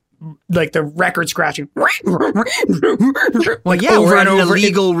the record scratching. Like Yeah, over we're at and an over.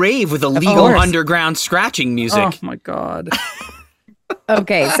 illegal rave with illegal course. underground scratching music. Oh my God.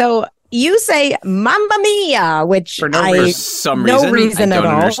 okay, so you say Mamma mia, which For no I For some no reason, reason I at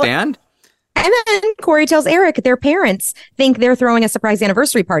don't all. understand. And then Corey tells Eric their parents think they're throwing a surprise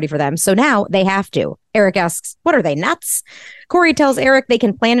anniversary party for them, so now they have to. Eric asks, what are they, nuts? Corey tells Eric they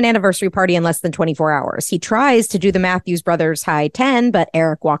can plan an anniversary party in less than 24 hours. He tries to do the Matthews Brothers high 10, but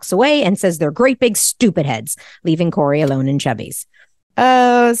Eric walks away and says they're great big stupid heads, leaving Corey alone in Chubby's.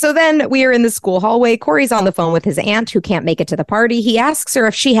 So then we are in the school hallway. Corey's on the phone with his aunt who can't make it to the party. He asks her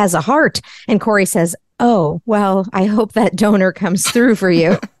if she has a heart, and Corey says, oh, well, I hope that donor comes through for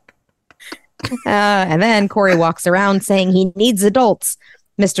you. And then Corey walks around saying he needs adults.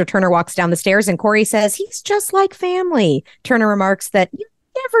 Mr. Turner walks down the stairs and Corey says he's just like family. Turner remarks that you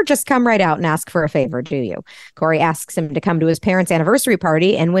never just come right out and ask for a favor, do you? Corey asks him to come to his parents' anniversary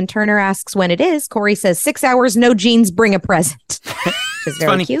party. And when Turner asks when it is, Corey says 6 hours, no jeans, bring a present. Which is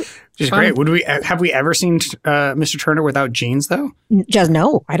very funny. cute. Which is great. Have we ever seen Mr. Turner without jeans though? Just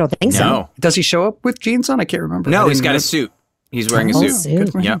no, I don't think so. No. Does he show up with jeans on? I can't remember. No, I he's didn't got know. a suit. He's wearing a Oh,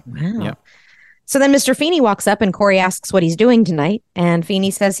 suit. suit. Yep. Wow. Yep. So then Mr. Feeney walks up and Corey asks what he's doing tonight. And Feeney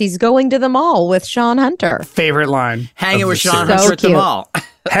says he's going to the mall with Sean Hunter. Favorite line. Hanging of with the Sean series. So Hunter at the cute. mall.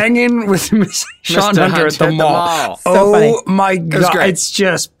 hanging with Miss Sean Mr. Hunter at the mall. So funny. Oh my God. great. It's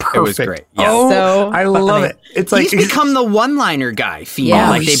just perfect. It was great. Yeah. Oh, So I love it. It's like He's become the one-liner guy, Feeney. Yeah.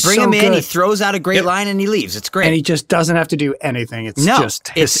 Like they He's bring so him in, he good. throws out a great line, and he leaves. It's great. and he just doesn't have to do anything. It's No,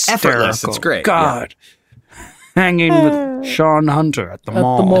 just it's effortless. hysterical. It's great. God. Hanging with Sean Hunter at the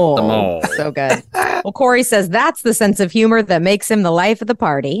mall. The mall. So good. Well, Corey says that's the sense of humor that makes him the life of the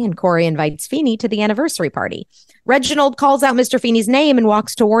party, and Corey invites Feeney to the anniversary party. Reginald calls out Mr. Feeney's name and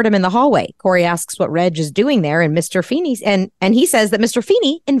walks toward him in the hallway. Corey asks what Reg is doing there, and Mr. Feeney's and he says that Mr.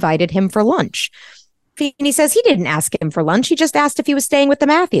 Feeney invited him for lunch. Feeney says he didn't ask him for lunch. He just asked if he was staying with the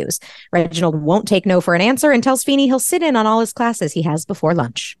Matthews. Reginald won't take no for an answer and tells Feeney he'll sit in on all his classes he has before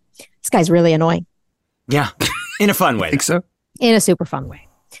lunch. This guy's really annoying. Yeah, in a fun way. Think so? In a super fun way.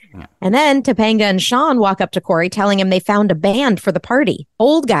 Yeah. And then Topanga and Sean walk up to Corey telling him they found a band for the party.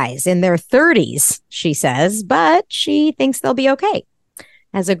 Old guys in their 30s, she says, but she thinks they'll be okay.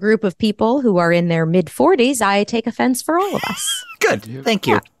 As a group of people who are in their mid-40s, I take offense for all of us. Good. Thank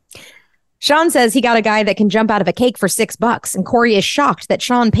you. Sean says he got a guy that can jump out of a cake for $6, and Corey is shocked that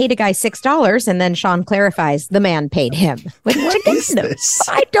Sean paid a guy $6, and then Sean clarifies the man paid him. What is this?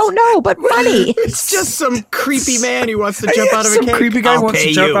 I don't know, but funny. It's just some creepy man who wants to jump out of a Some cake. creepy guy I'll wants pay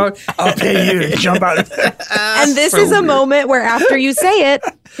to jump you. out. I'll pay you to jump out. And this is a moment where after you say it,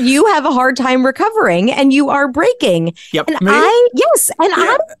 you have a hard time recovering and you are breaking. Yep. And Me?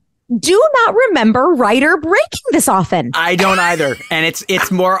 I do not remember Ryder breaking this often. I don't either, and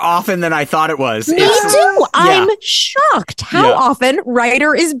it's more often than I thought it was. Me It's- too. I'm shocked how Yeah. often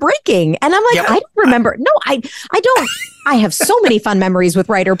Ryder is breaking. And I'm like, Yep. I don't remember. No, I don't. I have so many fun memories with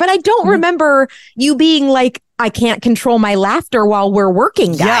Ryder, but I don't remember you being like, I can't control my laughter while we're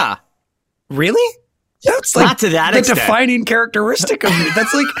working, guy. Yeah. Really? That's Not to that the extent. defining characteristic of me.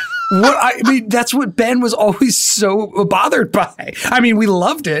 That's like what I mean. That's what Ben was always so bothered by. I mean, we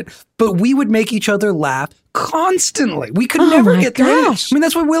loved it, but we would make each other laugh constantly. We could never my get through it. gosh. I mean,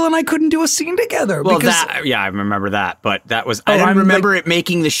 that's why Will and I couldn't do a scene together. Well, because I remember that, but that was I Oh, didn't I'm remember it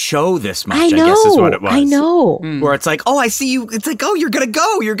making the show this much. I I know. guess is what it was. I know. Where it's like, oh, I see you. It's like, oh, you're gonna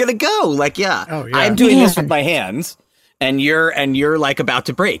go. Like, yeah. Oh, yeah. I'm doing this Man. with my hands, and you're like about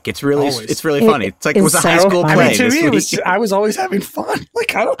to break. It's really Always. it's really funny. It's like it is was a high so school funny. play. I mean, to this me, it week. was. I was always having fun.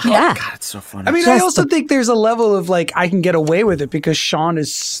 Like I don't know. Yeah. God, it's so funny. I mean, I Just also think there's a level of like I can get away with it because Sean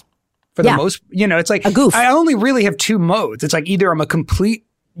is, for the Yeah. most, it's like A goof. I only really have two modes. It's like either I'm a complete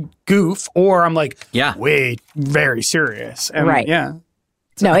goof or I'm like, Yeah. way very serious. And Right. Yeah.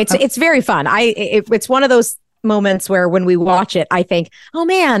 No, it's very fun. It's one of those moments where when we watch it, I think, oh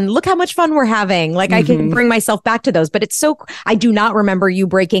man, look how much fun we're having. Like I can bring myself back to those, but it's so, I do not remember you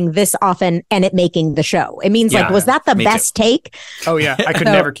breaking this often and it making the show. It means like, Yeah, was that the me best take? Oh yeah. I could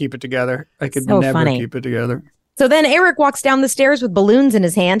So- never keep it together. I could So never funny. keep it together. So then Eric walks down the stairs with balloons in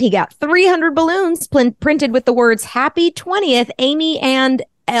his hand. He got 300 balloons printed with the words Happy 20th, Amy and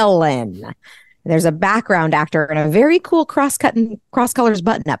Ellen. There's a background actor and a very cool cross colors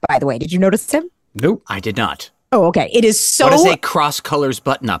button up, by the way. Did you notice him? Nope. I did not. Oh, okay. It is so What is a cross colors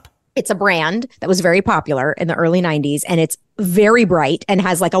button up? It's a brand that was very popular in the early 90s and it's very bright and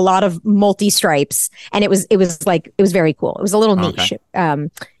has like a lot of multi stripes and it was very cool. It was a little niche. Okay.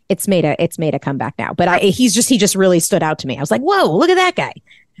 It's made a comeback now, but he just really stood out to me. I was like, whoa, look at that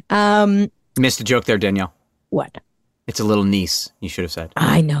guy. Missed a joke there, Danielle. What? It's a little niece. You should have said.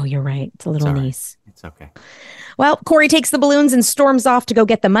 I know, you're right. It's a little It's all right. niece. It's okay. Well, Corey takes the balloons and storms off to go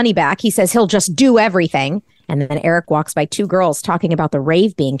get the money back. He says he'll just do everything. And then Eric walks by two girls talking about the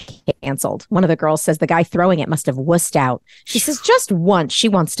rave being canceled. One of the girls says the guy throwing it must have wussed out. She says just once she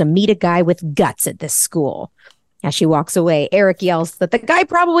wants to meet a guy with guts at this school. As she walks away, Eric yells that the guy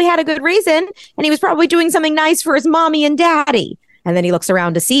probably had a good reason and he was probably doing something nice for his mommy and daddy. And then he looks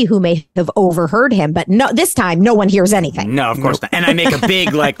around to see who may have overheard him. But no, this time, no one hears anything. No, of course not. And I make a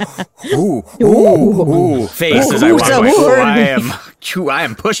big like ooh face as I walk Who's away. aboard? I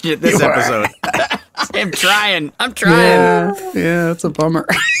am pushing it this You are. episode. I'm trying. Yeah, that's a bummer.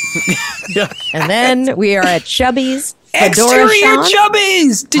 And then we are at Chubby's. Fedora Exterior Sean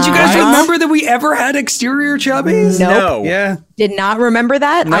chubbies. Did you guys remember that we ever had exterior chubbies? Nope. No. Yeah. did not remember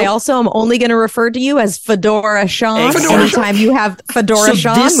that. I also am only going to refer to you as Fedora Sean. Fedora Anytime you have Fedora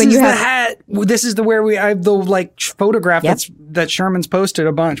Sean, this when is you the have hat. This is the where we I have the like photograph Yep. that Sherman's posted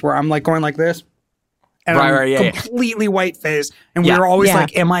a bunch where I'm like going like this. And I'm Right, yeah. completely white faced. And we Yeah. were always Yeah.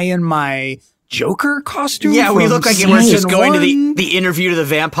 like, am I in my Joker costume? Yeah, we from look like it was just season going to one? the interview to the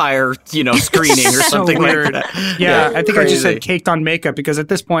vampire, screening or So something weird. like that. Yeah, I think I just crazy. said caked on makeup because at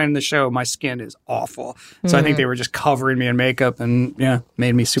this point in the show, my skin is awful. So I think they were just covering me in makeup and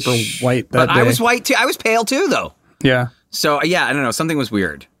made me super white that But day. I was white too. I was pale too, though. Yeah. So yeah, I don't know. Something was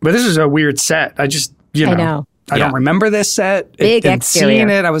weird. But this is a weird set. I just, I know. I don't remember this set. Big and exterior. seeing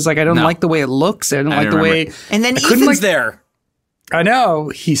it, I was like, I don't like the way it looks. I don't like the way. And then couldn't Ethan's there. I know.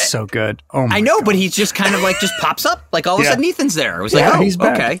 He's so good. Oh my I know, God. but he's just kind of like just pops up. Like all of a sudden Ethan's there. It was like, Yeah, oh, he's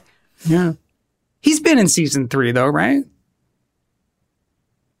back. okay. Yeah. He's been in season 3 though, right?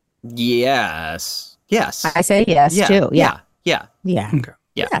 Yes. Yes. I say yes too. Yeah. Yeah. Yeah. Okay.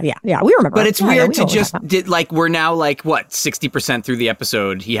 Yeah. We remember. But it's Yeah, weird we to know what just happened. did like we're now like what 60% through the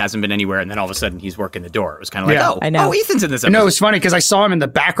episode. He hasn't been anywhere, and then all of a sudden he's working the door. It was kind of like, Yeah. oh, I know. Ethan's in this No, episode. it was funny because I saw him in the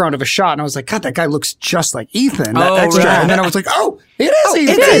background of a shot, and I was like, God, that guy looks just like Ethan. Oh, That's right. And then I was like, oh, it is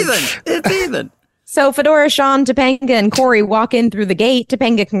Ethan. It's Ethan. It's Ethan. So Fedora, Sean, Topanga, and Corey walk in through the gate.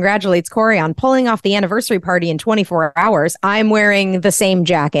 Topanga congratulates Corey on pulling off the anniversary party in 24 hours. I'm wearing the same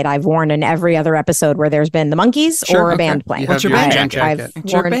jacket I've worn in every other episode where there's been the monkeys Sure, or a okay. band playing. You have What's your your band band jacket? jacket.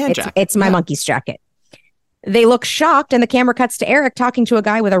 It's your worn, band it's, jacket. it's my monkey's jacket. They look shocked, and the camera cuts to Eric talking to a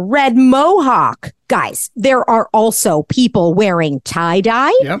guy with a red mohawk. Guys, there are also people wearing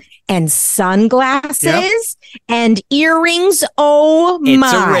tie-dye Yep. and sunglasses and earrings. Oh It's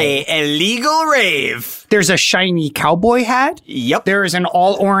my. a legal rave. There's a shiny cowboy hat. Yep. There is an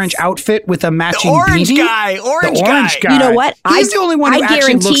all orange outfit with a matching Orange beanie. guy. Orange The orange guy. You know what? He's the only one who I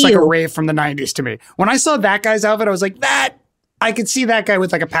actually looks guarantee like a you- rave from the 90s to me. When I saw that guy's outfit, I was like, I could see that guy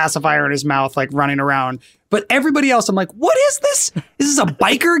with like a pacifier in his mouth, like running around. But everybody else, I'm like, what is this? Is this a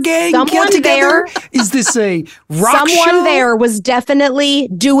biker gang Someone get together? there- Is this a rock show? Someone there was definitely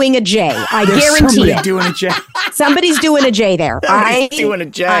doing a J. I There's guarantee somebody it. doing a J. Somebody's doing a J there. doing a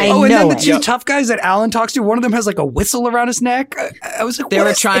J. I Oh, and know then the it. two tough guys that Alan talks to, one of them has like a whistle around his neck. I was like, They what were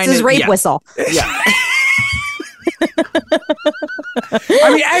is- trying It's his to rape whistle. Yeah.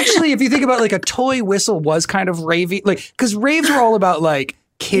 I mean, actually, if you think about like a toy whistle was kind of ravey, like, because raves are all about like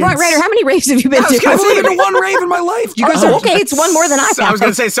kids. Right, Ryder, how many raves have you been was to? gonna I've only been to one rave in my life. You guys Oh, are okay, it's one more than I So I was going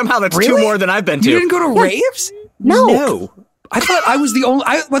have. to say somehow that's Really? two more than I've been to. You didn't go to raves? No. I thought I was the only.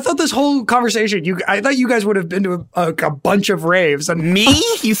 I thought this whole conversation. I thought you guys would have been to a bunch of raves. And Me?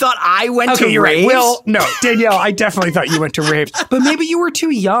 You thought I went okay, to you're raves? right. Well, no, Danielle, I definitely thought you went to raves, but maybe you were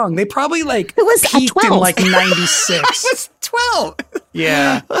too young. They probably like It was at peaked in 12. like '96. It's 12.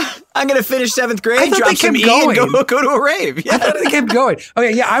 Yeah, I'm going to finish 7th I grade, thought drop they some kept E and going. go to a rave. I Yeah. thought they kept going.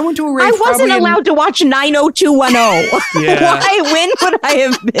 Okay, yeah, I went to a rave. I wasn't probably in- allowed to watch 90210. Yeah. Why? When would I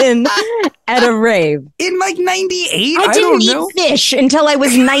have been at a rave? in like '98. I don't didn't know. eat fish until I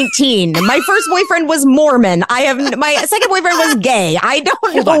was 19. My first boyfriend was Mormon. My second boyfriend was gay. I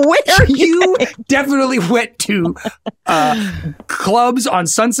don't know where You definitely went to clubs on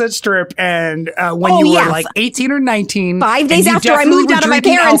Sunset Strip, and when Oh, you yeah. were like 18 or 19. 5 and days you after I definitely moved were out of my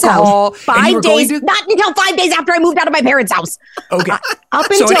drinking parents' alcohol, house. and you were 5 days, going to- not until 5 days after I moved out of my parents' house. Okay,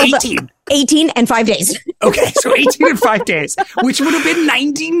 Up so until at the- 18. 18 and 5 days. Okay, so 18 and 5 days, which would have been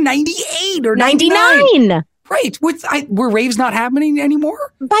 1998 or 99. 99. Right. Were raves not happening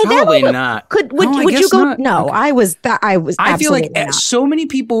anymore? By Probably then, not. would No, I you guess go? not. No, Okay. I was I feel absolutely like not. so many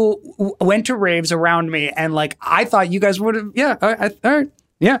people went to raves around me, and like I thought you guys would have. Yeah, all right.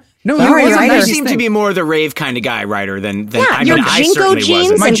 Yeah, no, All you right, wasn't Ryder. You nice seem to thing. be more the rave kind of guy, Ryder, than Yeah, I your mean, I Jinko certainly jeans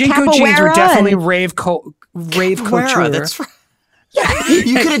wasn't. My and Jinko jeans were capoeira definitely and- rave Capoeira, couture. that's right.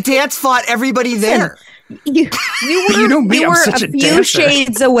 You could have dance fought everybody there. You were, You know me, you I'm were such a a few dancer.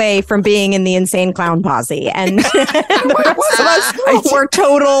 shades away from being in the Insane Clown Posse, and the rest of us were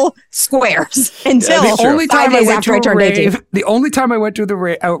total squares until The only 5 time I days went after to I a turned 18. rave, the only time I went to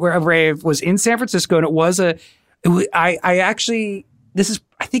a rave was in San Francisco, and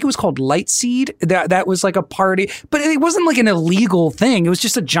I think it was called Lightseed. That was like a party, but it wasn't like an illegal thing. It was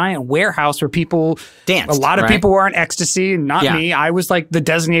just a giant warehouse where people Danced, A lot of right? people were on ecstasy, and not Yeah. me. I was like the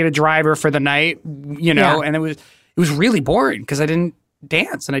designated driver for the night, Yeah. and it was really boring because I didn't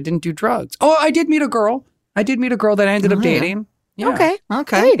dance and I didn't do drugs. Oh, I did meet a girl. that I ended up dating. Yeah. Okay,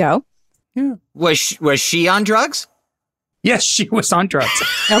 Okay. there you go. Yeah. Was she on drugs? Yes, she was on drugs,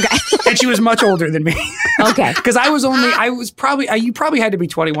 Okay, and she was much older than me. okay. Because you probably had to be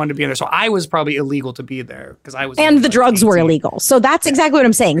 21 to be in there. So I was probably illegal to be there because I was. And only the like drugs were 18. illegal, so that's exactly what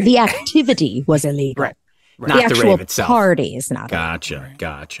I'm saying. The activity was illegal. Right. Not The the actual rave itself. party is not.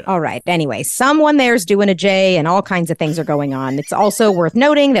 Gotcha. All right. Anyway, someone there's doing a J and all kinds of things are going on. It's also worth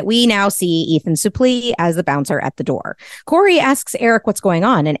noting that we now see Ethan Suplee as the bouncer at the door. Corey asks Eric what's going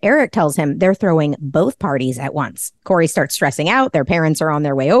on, and Eric tells him they're throwing both parties at once. Corey starts stressing out. Their parents are on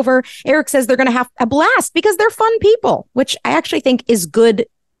their way over. Eric says they're going to have a blast because they're fun people, which I actually think is good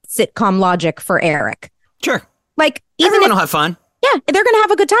sitcom logic for Eric. Sure. Like, even Everyone if, will have fun. yeah, they're going to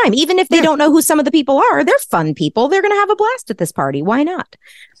have a good time. Even if they don't know who some of the people are, they're fun people. They're going to have a blast at this party. Why not?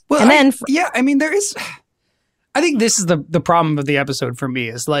 Well, And then I mean, there is. I think this is the problem of the episode for me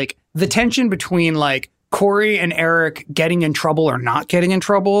is like the tension between like Corey and Eric getting in trouble or not getting in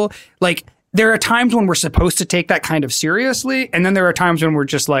trouble. Like there are times when we're supposed to take that kind of seriously. And then there are times when we're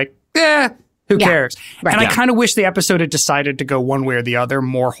just like, who cares? Right. And I kind of wish the episode had decided to go one way or the other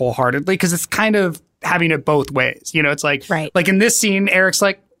more wholeheartedly because it's kind of having it both ways. You know, it's like, like in this scene, Eric's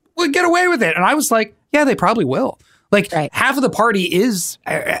like, we'll get away with it. And I was like, yeah, they probably will. Like half of the party is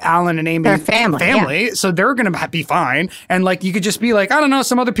Alan and Amy. Their family. So they're going to be fine. And like, you could just be like, I don't know,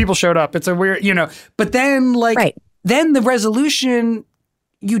 some other people showed up. It's a weird, you know, but then like, then the resolution,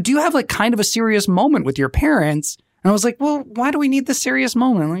 you do have like kind of a serious moment with your parents. And I was like, well, why do we need this serious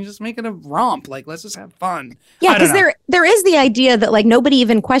moment? Let me just make it a romp. Like, let's just have fun. Yeah, because there is the idea that like nobody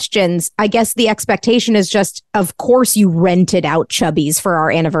even questions. I guess the expectation is just, of course, you rented out Chubby's for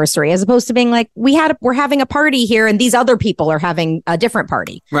our anniversary, as opposed to being like, we're having a party here, and these other people are having a different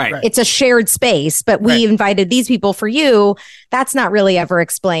party. Right. It's a shared space, but we invited these people for you. That's not really ever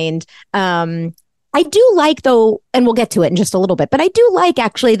explained. I do like though, and we'll get to it in just a little bit, but I do like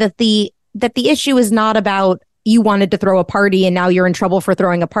actually that the issue is not about you wanted to throw a party and now you're in trouble for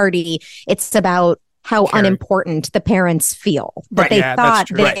throwing a party. It's about how unimportant the parents feel. That they thought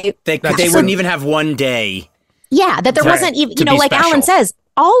they wouldn't even have one day. Yeah, that there wasn't even, you know, like special. Alan says,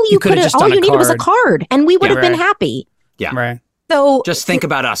 all you needed was a card and we would have been happy. Yeah. Right. So just think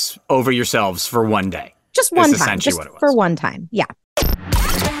about us over yourselves for one day. Just one time. Just for one time. Yeah.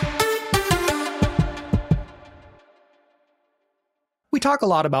 We talk a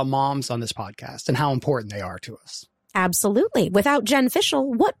lot about moms on this podcast and how important they are to us. Absolutely. Without Jen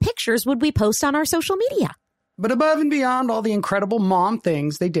Fishel, what pictures would we post on our social media? But above and beyond all the incredible mom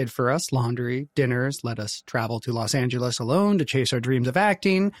things they did for us, laundry, dinners, let us travel to Los Angeles alone to chase our dreams of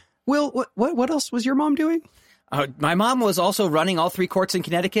acting. Will, what else was your mom doing? My mom was also running all 3 courts in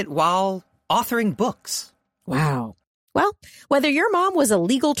Connecticut while authoring books. Wow. Well, whether your mom was a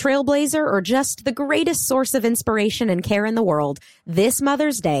legal trailblazer or just the greatest source of inspiration and care in the world, this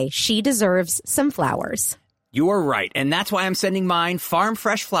Mother's Day, she deserves some flowers. You are right, and that's why I'm sending mine farm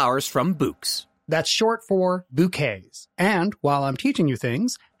fresh flowers from Bouqs. That's short for bouquets. And while I'm teaching you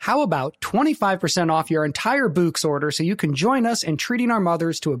things, how about 25% off your entire Bouqs order so you can join us in treating our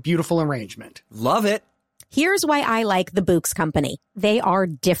mothers to a beautiful arrangement? Love it. Here's why I like the Bouqs Company. They are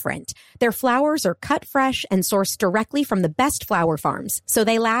different. Their flowers are cut fresh and sourced directly from the best flower farms, so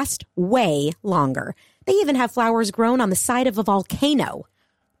they last way longer. They even have flowers grown on the side of a volcano.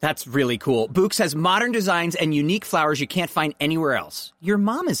 That's really cool. Bouqs has modern designs and unique flowers you can't find anywhere else. Your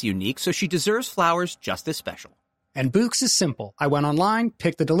mom is unique, so she deserves flowers just as special. And Bouqs is simple. I went online,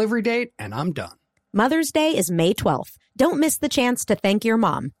 picked the delivery date, and I'm done. Mother's Day is May 12th. Don't miss the chance to thank your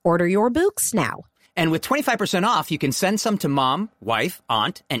mom. Order your Bouqs now. And with 25% off, you can send some to mom, wife,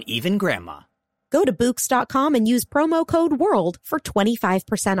 aunt, and even grandma. Go to Bouqs.com and use promo code WORLD for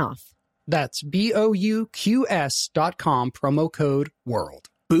 25% off. That's BOUQS.com, promo code WORLD.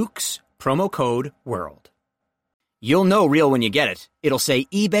 Bouqs, promo code WORLD. You'll know real when you get it. It'll say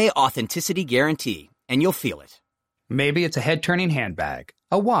eBay Authenticity Guarantee, and you'll feel it. Maybe it's a head-turning handbag,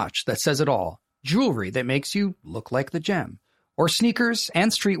 a watch that says it all, jewelry that makes you look like the gem, or sneakers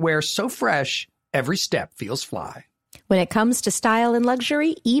and streetwear so fresh, every step feels fly. When it comes to style and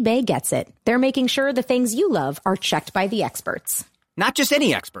luxury, eBay gets it. They're making sure the things you love are checked by the experts. Not just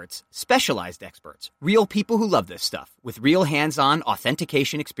any experts, specialized experts. Real people who love this stuff, with real hands-on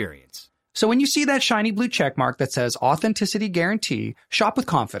authentication experience. So when you see that shiny blue check mark that says Authenticity Guarantee, shop with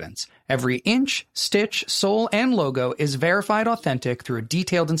confidence. Every inch, stitch, sole, and logo is verified authentic through a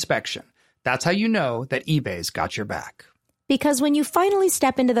detailed inspection. That's how you know that eBay's got your back. Because when you finally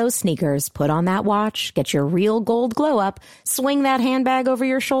step into those sneakers, put on that watch, get your real gold glow up, swing that handbag over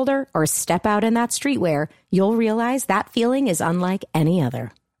your shoulder, or step out in that streetwear, you'll realize that feeling is unlike any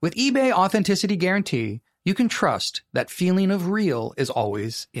other. With eBay Authenticity Guarantee, you can trust that feeling of real is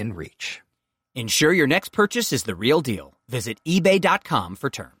always in reach. Ensure your next purchase is the real deal. Visit eBay.com for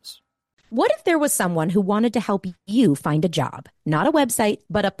terms. What if there was someone who wanted to help you find a job? Not a website,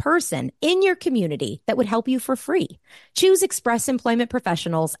 but a person in your community that would help you for free. Choose Express Employment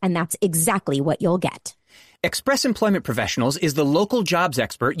Professionals, and that's exactly what you'll get. Express Employment Professionals is the local jobs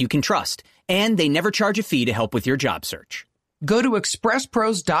expert you can trust, and they never charge a fee to help with your job search. Go to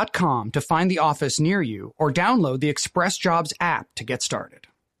expresspros.com to find the office near you or download the Express Jobs app to get started.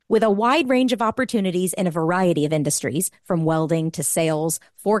 With a wide range of opportunities in a variety of industries, from welding to sales,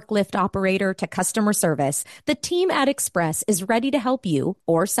 forklift operator to customer service, the team at Express is ready to help you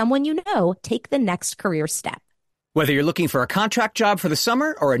or someone you know take the next career step. Whether you're looking for a contract job for the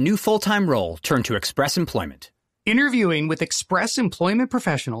summer or a new full-time role, turn to Express Employment. Interviewing with Express Employment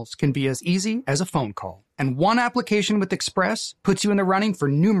Professionals can be as easy as a phone call, And one application with Express puts you in the running for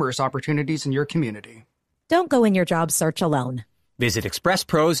numerous opportunities in your community. Don't go in your job search alone. Visit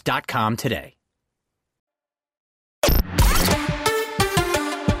expresspros.com today.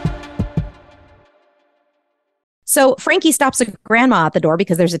 So Frankie stops a grandma at the door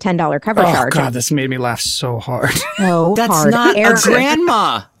because there's a $10 cover Oh, charge. God, this made me laugh so hard. So That's hard. not Eric, a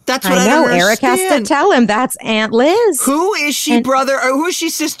grandma. That's what I know. don't Eric has to understand. tell him that's Aunt Liz. Who is she brother, or who is she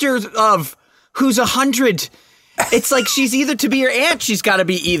sister of? Who's 100? It's like she's either to be your aunt, she's got to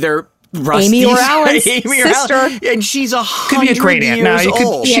be either Rusty, Amy or Alan's Amy or sister. Alan, and she's Could be a 100 great aunt. No, years you could,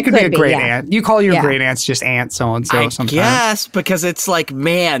 old. she Yeah, could be a could be, great yeah. aunt. You call your Yeah. great aunts just Aunt so-and-so I sometimes. guess, because it's like,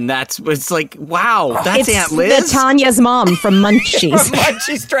 man, it's like, wow, that's It's Aunt Liz. the Tanya's mom from Munchies.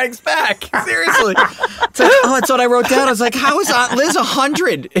 She strikes back. Seriously. It's like, oh, that's what I wrote down. I was like, how is Aunt Liz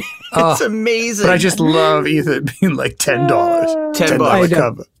 100? It's amazing. But I just love Ethan being like $10. $10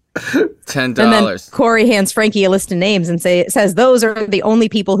 cover. $10. And then Corey hands Frankie a list of names and says those are the only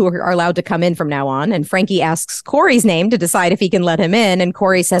people who are allowed to come in from now on. And Frankie asks Corey's name to decide if he can let him in. And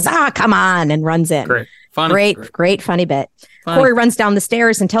Corey says, come on, and runs in. Great. Funny. Great funny bit. Funny. Corey runs down the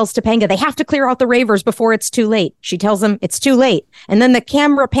stairs and tells Topanga they have to clear out the ravers before it's too late. She tells him it's too late. And then the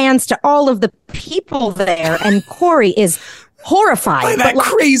camera pans to all of the people there. And Corey is horrified. By that but,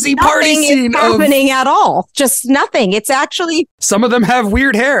 crazy party nothing scene is of happening at all. Just nothing. It's actually some of them have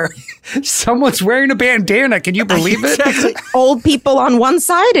weird hair. Someone's wearing a bandana. Can you believe it? Exactly. old people on one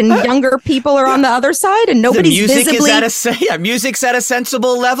side and younger people are on the other side, and The nobody's music visibly. music's at a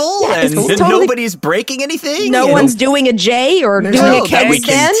sensible level, Yeah, and it's totally- nobody's breaking anything. No and- one's doing a J or doing no, a that we keg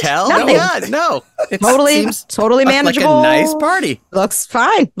can stand. tell. Nothing. Yeah, no, it Totally seems manageable. like a nice party. Looks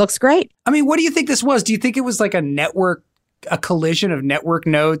fine. Looks great. I mean, what do you think this was? Do you think it was like a collision of network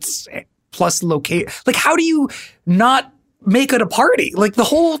notes plus locate? Like, how do you not make it a party? Like the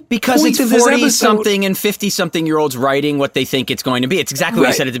whole Because point it's of this 40 episode- something and 50 something year olds writing what they think it's going to be. It's exactly what you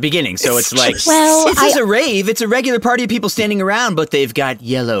Right. said at the beginning. So it's like, Well, this is a rave. It's a regular party of people standing around, but they've got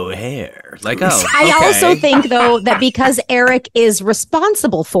yellow hair. Like, oh, I okay. also think, though, that because Eric is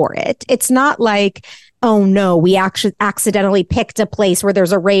responsible for it, it's not like, oh no, we actually accidentally picked a place where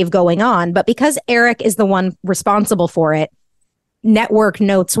there's a rave going on. But because Eric is the one responsible for it, network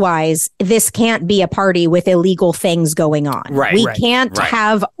notes wise, this can't be a party with illegal things going on. Right, We right, can't right.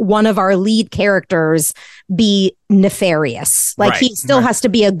 have one of our lead characters be nefarious. Like, Right, he still has to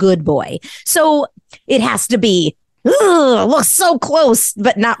be a good boy. So it has to be, looks so close,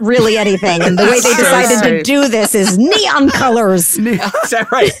 but not really anything. And the way they decided to do this is neon colors. Is that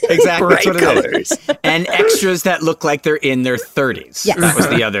right? Exactly. That's what Bright it is. And extras that look like they're in their 30s. Yes. That was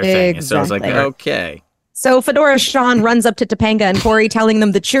the other thing. So I was like, Exactly. okay. So Fedora Sean runs up to Topanga and Corey, telling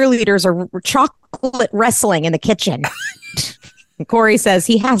them the cheerleaders are chocolate wrestling in the kitchen. And Corey says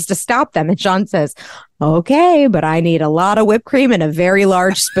he has to stop them. And Sean says, okay, but I need a lot of whipped cream and a very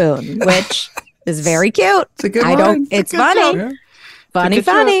large spoon, which is very cute. It's a good I line. don't, it's funny. joke.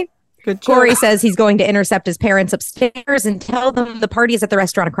 Funny. Good job. Corey says he's going to intercept his parents upstairs and tell them the party is at the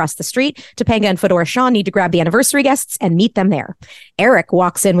restaurant across the street. Topanga and Fedora Sean need to grab the anniversary guests and meet them there. Eric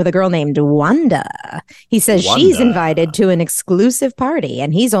walks in with a girl named Wanda. He says she's Wanda. invited to an exclusive party,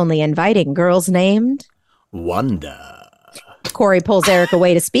 and he's only inviting girls named. Wanda. Corey pulls Eric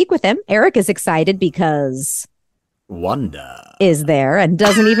away to speak with him. Eric is excited because Wanda. is there and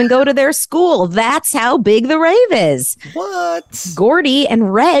doesn't even go to their school. That's how big the rave is. What? Gordy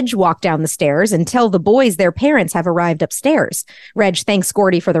and Reg walk down the stairs and tell the boys their parents have arrived upstairs. Reg thanks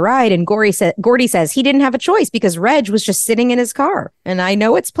Gordy for the ride, and Gordy says he didn't have a choice because Reg was just sitting in his car. And I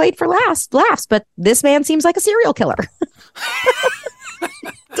know it's played for laughs, but this man seems like a serial killer.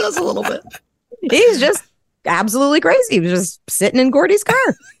 Does a little bit. He's just absolutely crazy. He was just sitting in Gordy's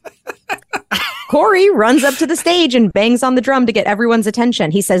car. Corey runs up to the stage and bangs on the drum to get everyone's attention.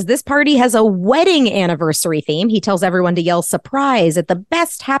 He says this party has a wedding anniversary theme. He tells everyone to yell surprise at the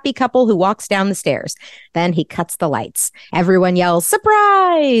best happy couple who walks down the stairs. Then he cuts the lights. Everyone yells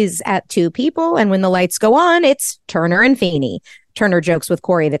surprise at two people. And when the lights go on, it's Turner and Feeney. Turner jokes with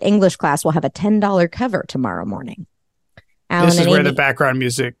Corey that English class will have a $10 cover tomorrow morning. Alan This is and where Amy- the background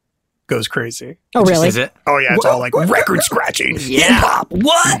music goes crazy. Oh, really? Is it? Oh yeah, it's all like record scratching. Yeah. Hip-hop.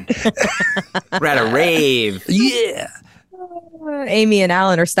 What? We're at a rave. Yeah. Amy and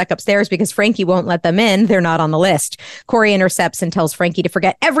Alan are stuck upstairs because Frankie won't let them in. They're not on the list. Corey intercepts and tells Frankie to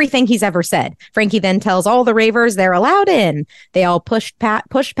forget everything he's ever said. Frankie then tells all the ravers they're allowed in. They all push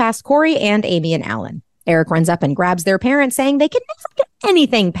past Corey and Amy and Alan. Eric runs up and grabs their parents, saying they can never get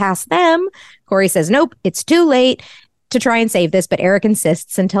anything past them. Corey says, nope, it's too late. to try and save this, but Eric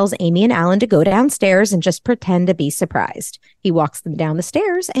insists and tells Amy and Alan to go downstairs and just pretend to be surprised. He walks them down the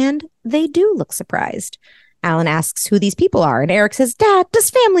stairs, and they do look surprised. Alan asks who these people are, and Eric says, Dad, does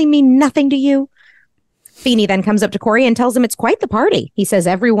family mean nothing to you? Feeney then comes up to Corey and tells him it's quite the party. He says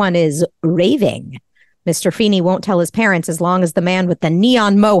everyone is raving. Mr. Feeney won't tell his parents as long as the man with the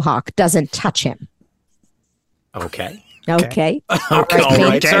neon mohawk doesn't touch him. Okay. Okay. All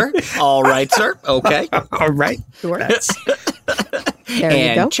right, sir. All right, sir. Okay. All right. Sure. There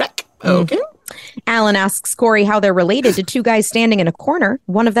you go. Check. Okay. Alan asks Corey how they're related to two guys standing in a corner.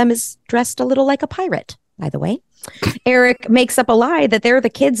 One of them is dressed a little like a pirate, by the way. Eric makes up a lie that they're the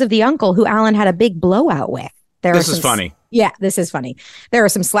kids of the uncle who Alan had a big blowout with. This is funny. Yeah, this is funny. There are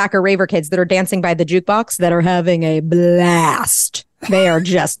some slacker raver kids that are dancing by the jukebox that are having a blast. They are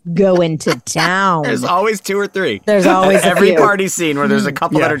just going to town. There's always two or three. There's always every a few. party scene where there's a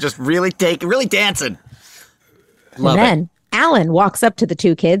couple that are just really dancing. Love and then it. Alan walks up to the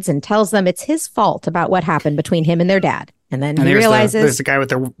two kids and tells them it's his fault about what happened between him and their dad. And then he realizes there's the guy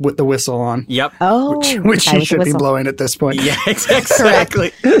with the whistle on. Yep. Oh, Which guy he with the should be whistle. blowing at this point. Yeah,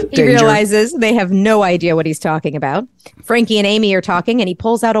 exactly. He realizes they have no idea what he's talking about. Frankie and Amy are talking, and he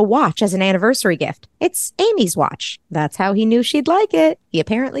pulls out a watch as an anniversary gift. It's Amy's watch. That's how he knew she'd like it. He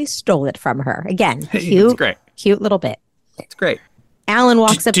apparently stole it from her. Again, It's great. cute little bit. It's great. Alan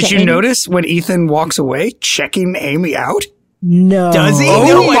walks up to Did you Amy. notice when Ethan walks away, checking Amy out? No. Does he? Oh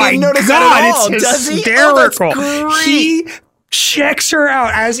No, I my didn't notice God, that at all. it's Does he? hysterical. Oh, that's great. He checks her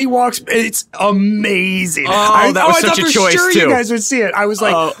out as he walks. It's amazing. Oh, that was I such thought a for choice, sure too. You guys would see it. I was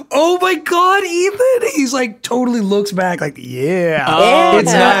like, oh my God, Ethan. He's like totally looks back like, yeah. Oh,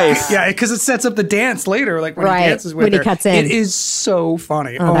 it's nice. Yeah, because it sets up the dance later, like when Right, he dances with when he her. cuts in. It is so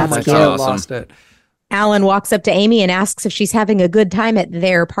funny. Oh, Oh, that's my cute. God, I Awesome. lost it. Alan walks up to Amy and asks if she's having a good time at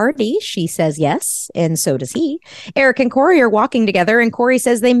their party. She says yes, and so does he. Eric and Corey are walking together, and Corey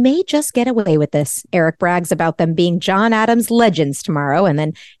says they may just get away with this. Eric brags about them being John Adams legends tomorrow, and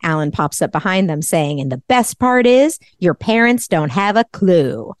then Alan pops up behind them saying, and the best part is, your parents don't have a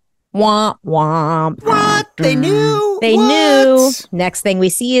clue. Womp, womp. What? They knew? They What? knew. Next thing we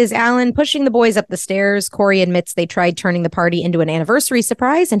see is Alan pushing the boys up the stairs. Corey admits they tried turning the party into an anniversary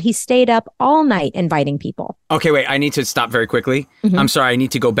surprise, and he stayed up all night inviting people. Okay, wait, I need to stop very quickly. Mm-hmm. I'm sorry, I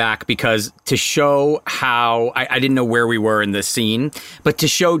need to go back because to show how I didn't know where we were in this scene, but to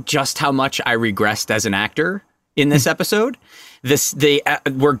show just how much I regressed as an actor in this episode,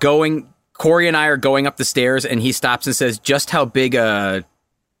 Corey and I are going up the stairs, and he stops and says, just how big a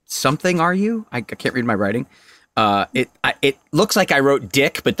something are you? I can't read my writing. It looks like I wrote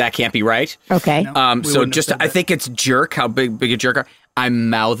dick, but that can't be right. Okay. So just, I think it's jerk, how big a jerk are. I'm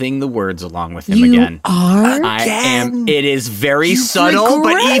mouthing the words along with him again. Are? I am. It is very subtle,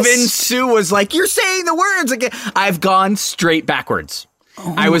 but even Sue was like, you're saying the words again. I've gone straight backwards.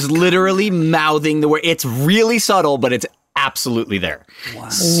 I was literally mouthing the word. It's really subtle, but it's absolutely there. Wow.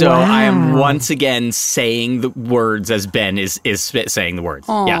 So I am once again saying the words as Ben is saying the words.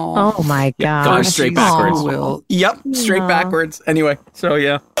 Aww. Yeah. Oh my God. Gone straight backwards. Will. Yep, straight backwards. Anyway, so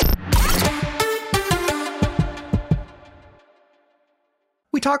yeah.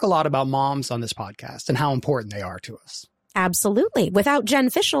 We talk a lot about moms on this podcast and how important they are to us. Absolutely. Without Jen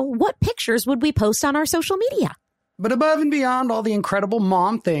Fishel, what pictures would we post on our social media? But above and beyond all the incredible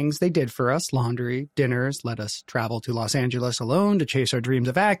mom things they did for us, laundry, dinners, let us travel to Los Angeles alone to chase our dreams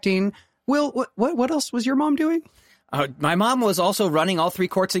of acting. Will, what else was your mom doing? My mom was also running all 3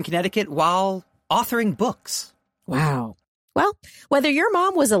 courts in Connecticut while authoring books. Wow. Well, whether your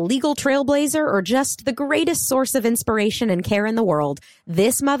mom was a legal trailblazer or just the greatest source of inspiration and care in the world,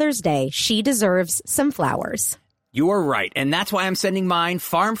 this Mother's Day, she deserves some flowers. You are right, and that's why I'm sending mine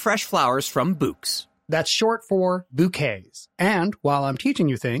farm fresh flowers from Books. That's short for bouquets. And while I'm teaching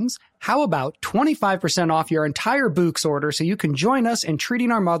you things, how about 25% off your entire Books order so you can join us in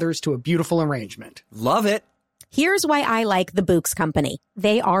treating our mothers to a beautiful arrangement? Love it. Here's why I like the Books Company.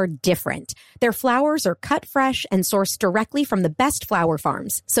 They are different. Their flowers are cut fresh and sourced directly from the best flower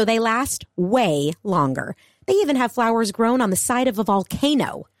farms, so they last way longer. They even have flowers grown on the side of a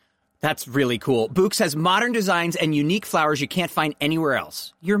volcano. That's really cool. Books has modern designs and unique flowers you can't find anywhere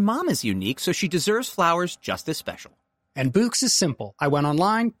else. Your mom is unique, so she deserves flowers just as special. And Books is simple. I went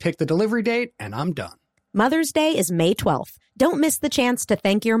online, picked the delivery date, and I'm done. Mother's Day is May 12th. Don't miss the chance to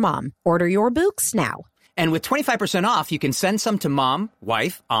thank your mom. Order your Books now. And with 25% off, you can send some to mom,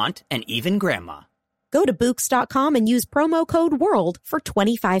 wife, aunt, and even grandma. Go to Books.com and use promo code WORLD for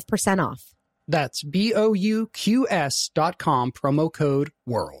 25% off. That's BOUQS.com, promo code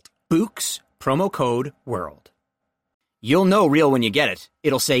WORLD. Books, promo code WORLD. You'll know real when you get it.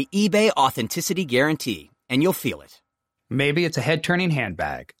 It'll say eBay Authenticity Guarantee, and you'll feel it. Maybe it's a head-turning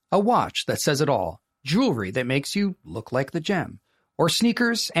handbag, a watch that says it all, jewelry that makes you look like the gem, or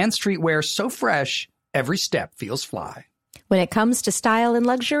sneakers and streetwear so fresh, every step feels fly. When it comes to style and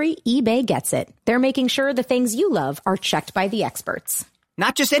luxury, eBay gets it. They're making sure the things you love are checked by the experts.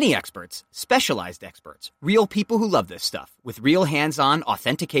 Not just any experts, specialized experts. Real people who love this stuff with real hands-on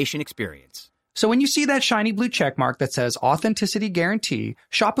authentication experience. So when you see that shiny blue check mark that says Authenticity Guarantee,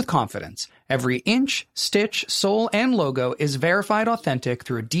 shop with confidence. Every inch, stitch, sole, and logo is verified authentic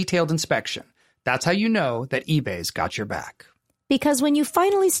through a detailed inspection. That's how you know that eBay's got your back. Because when you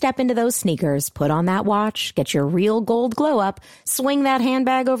finally step into those sneakers, put on that watch, get your real gold glow up, swing that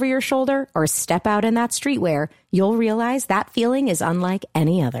handbag over your shoulder, or step out in that streetwear, you'll realize that feeling is unlike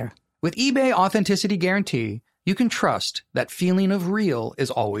any other. With eBay Authenticity Guarantee, you can trust that feeling of real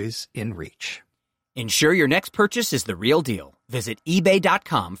is always in reach. Ensure your next purchase is the real deal. Visit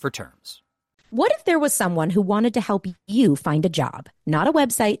ebay.com for terms. What if there was someone who wanted to help you find a job? Not a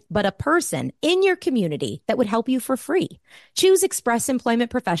website, but a person in your community that would help you for free. Choose Express Employment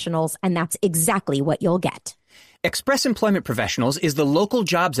Professionals, and that's exactly what you'll get. Express Employment Professionals is the local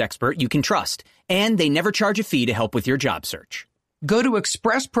jobs expert you can trust, and they never charge a fee to help with your job search. Go to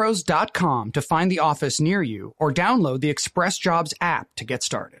expresspros.com to find the office near you or download the Express Jobs app to get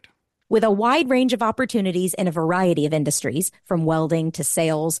started. With a wide range of opportunities in a variety of industries, from welding to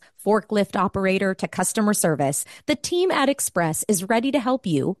sales, forklift operator to customer service, the team at Express is ready to help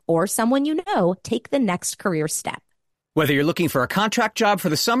you or someone you know take the next career step. Whether you're looking for a contract job for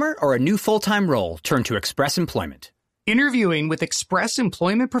the summer or a new full-time role, turn to Express Employment. Interviewing with Express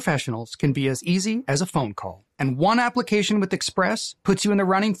Employment Professionals can be as easy as a phone call, and one application with Express puts you in the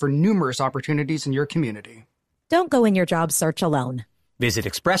running for numerous opportunities in your community. Don't go in your job search alone. Visit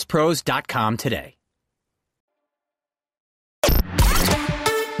expresspros.com today.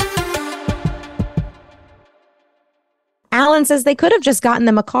 Alan says they could have just gotten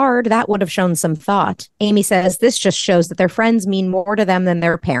them a card. That would have shown some thought. Amy says this just shows that their friends mean more to them than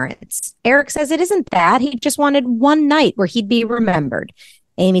their parents. Eric says it isn't that. He just wanted one night where he'd be remembered.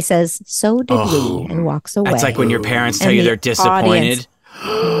 Amy says, so did we, and walks away. That's like when your parents tell you they're disappointed.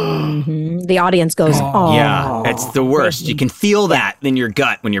 The audience goes, oh. Yeah, it's the worst. You can feel that in your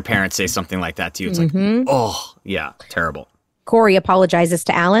gut when your parents say something like that to you. It's like, oh, yeah, terrible. Corey apologizes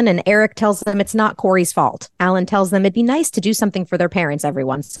to Alan, and Eric tells them it's not Corey's fault. Alan tells them it'd be nice to do something for their parents every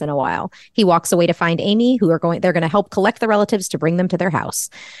once in a while. He walks away to find Amy, they're going to help collect the relatives to bring them to their house.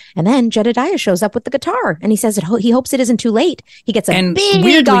 And then Jedediah shows up with the guitar, and he says he hopes it isn't too late. He gets a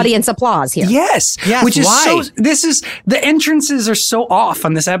big audience applause here. Yes, which is the entrances are so off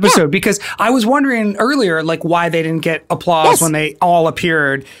on this episode because I was wondering earlier, like, why they didn't get applause when they all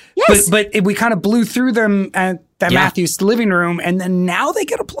appeared. Yes. But we kind of blew through them at that Matthew's living room, and then now they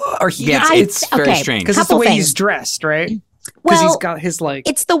get applause. Or it's very strange because it's the way he's dressed, right? Because he's got his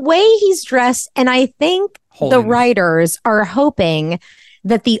It's the way he's dressed, and I think the writers are hoping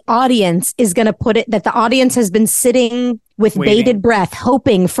that the audience is going to that the audience has been sitting with bated breath,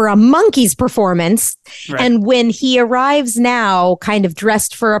 hoping for a Monkees performance. Right. And when he arrives now, kind of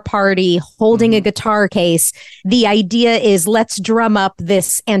dressed for a party, holding a guitar case, the idea is let's drum up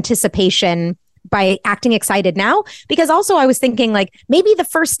this anticipation by acting excited now. Because also I was thinking, like, maybe the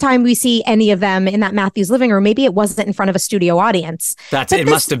first time we see any of them in that Matthew's living room, maybe it wasn't in front of a studio audience.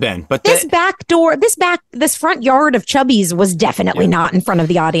 Must have been. But this front yard of Chubby's was definitely not in front of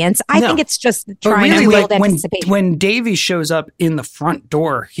the audience. I think it's just trying to build anticipation. When Davey shows up in the front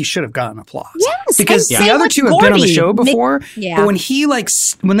door, he should have gotten applause. Yes, because the other two have been on the show before. But when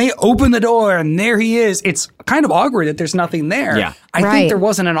when they open the door and there he is, it's kind of awkward that there's nothing there. Yeah. I think there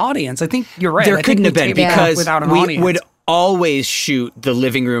wasn't an audience. I think you're right. There couldn't have been because without an we audience. would always shoot the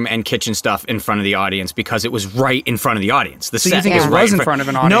living room and kitchen stuff in front of the audience because it was right in front of the audience. The set you think was it right was in front of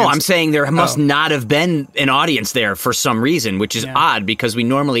an audience? No, I'm saying there must not have been an audience there for some reason, which is odd because we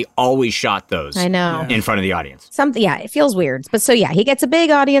normally always shot those in front of the audience. It feels weird. But so he gets a big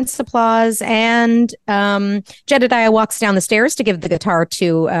audience applause, and Jedediah walks down the stairs to give the guitar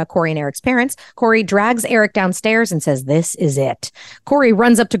to Corey and Eric's parents. Corey drags Eric downstairs and says, "This is it." Corey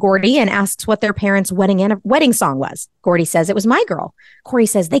runs up to Gordy and asks what their parents' wedding song was. Gordy says it was My Girl. Corey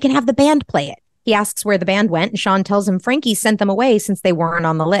says they can have the band play it. He asks where the band went, and Sean tells him Frankie sent them away since they weren't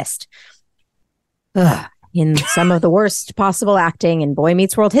on the list. In some of the worst possible acting in Boy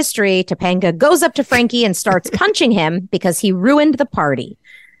Meets World history, Topanga goes up to Frankie and starts punching him because he ruined the party.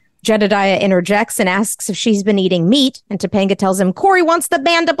 Jedediah interjects and asks if she's been eating meat, and Topanga tells him Corey wants the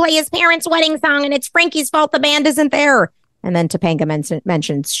band to play his parents' wedding song, and it's Frankie's fault the band isn't there. And then Topanga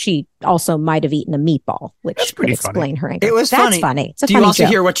mentions she also might have eaten a meatball, which could explain her anger. It was funny. It's a Do funny you also joke.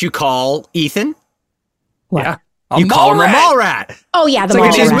 hear what you call Ethan? What? Yeah. You call him a mall rat. Oh yeah, the It's mall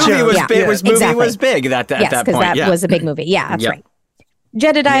like his rat. movie was Yeah. big. Exactly. Was big at that Yes, point. because that Yeah. was a big movie. Yeah, that's Yep. right.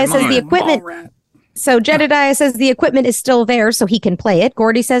 Jedediah says the equipment. So Jedediah says the equipment is still there, so he can play it.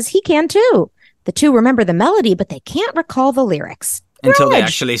 Gordy says he can too. The two remember the melody, but they can't recall the lyrics. Until they Reg.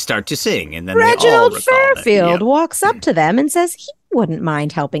 actually start to sing, and then they all Reginald recall it. Fairfield Yeah. walks up to them and says he wouldn't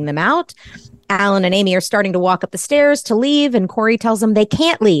mind helping them out. Alan and Amy are starting to walk up the stairs to leave, and Corey tells them they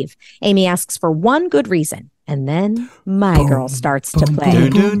can't leave. Amy asks for one good reason, and then My Girl starts to play. Dun,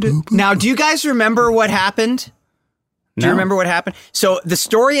 dun, dun. Now, do you guys remember what happened? Do you remember what happened? So the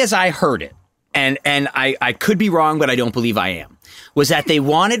story as I heard it, and I could be wrong, but I don't believe I am, was that they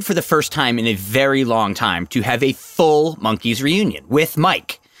wanted for the first time in a very long time to have a full Monkees reunion with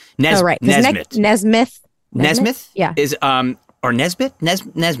Mike. Oh, right. 'Cause Nesmith. Nesmith? Yeah. Is or Nesbitt?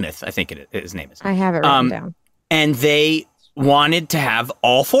 Nesmith, I think his name is. I have it written down. And they wanted to have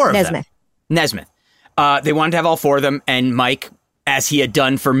all four of them. Nesmith. They wanted to have all four of them, and Mike, as he had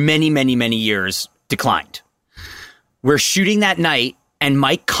done for many, many, many years, declined. We're shooting that night, and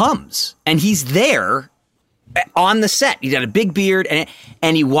Mike comes, and he's there on the set. He got a big beard,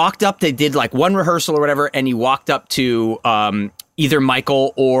 and he walked up. They did like one rehearsal or whatever, and he walked up to either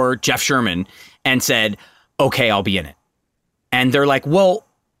Michael or Jeff Sherman and said, "Okay, I'll be in it." And they're like, "Well,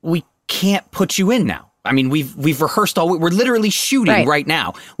 we can't put you in now. I mean, we've rehearsed all. We're literally shooting right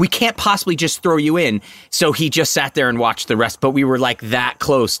now. We can't possibly just throw you in." So he just sat there and watched the rest. But we were like that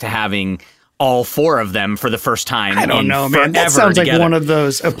close to having all four of them for the first time. I don't know, man. That sounds like one of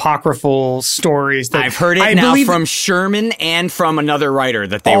those apocryphal stories. That I've heard it now from Sherman and from another writer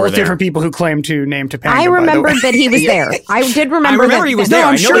that they were there. All different people who claim to name Topanga. I remembered that he was there. I did remember. I remember he was there. No,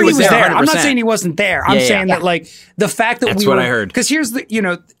 I'm I know sure he was there. 100%. I'm not saying he wasn't there. I'm saying that like the fact that That's what I heard. Because here's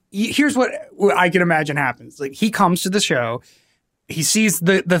what I can imagine happens. Like he comes to the show, he sees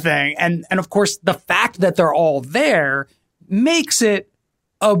the thing, and of course the fact that they're all there makes it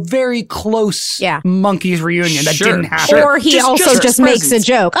a very close Monkees reunion that didn't happen. Or he also just makes a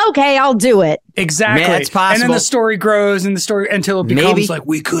joke. Okay, I'll do it. Exactly. Man, it's possible. And then the story grows until it becomes like,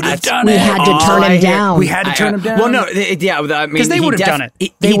 we could have done it. We had to turn him down. We had to turn him down. Well, no, I mean, because they would have done it.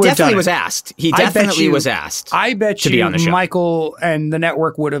 He definitely was asked. He definitely was asked. I bet to you be on the show. Michael and the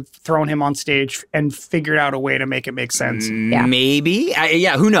network would have thrown him on stage and figured out a way to make it make sense. Maybe.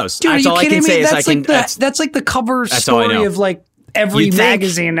 Who knows? Dude, that's are you all kidding I can me? say is That's that's like the cover story of like every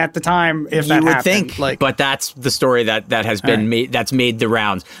magazine at the time. If that happened, think, but that's the story that has been made. That's made the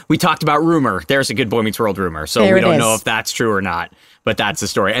rounds. We talked about rumor. There's a Good Boy Meets World rumor, so we don't know if that's true or not. But that's the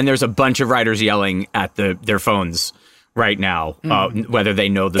story. And there's a bunch of writers yelling at their phones right now, whether they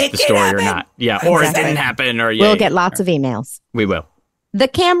know the story or not. Yeah, or it didn't happen. Or we'll get lots of emails. We will. The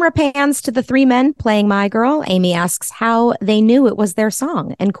camera pans to the three men playing My Girl. Amy asks how they knew it was their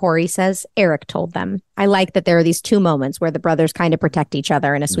song, and Corey says Eric told them. I like that there are these two moments where the brothers kind of protect each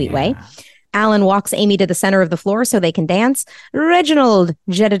other in a sweet way. Alan walks Amy to the center of the floor so they can dance. Reginald,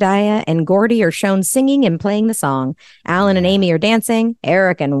 Jedediah, and Gordy are shown singing and playing the song. Alan and Amy are dancing.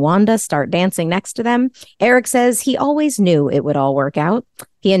 Eric and Wanda start dancing next to them. Eric says he always knew it would all work out.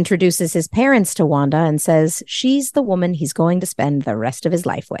 He introduces his parents to Wanda and says she's the woman he's going to spend the rest of his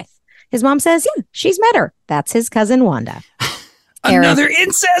life with. His mom says, yeah, she's met her. That's his cousin Wanda. Another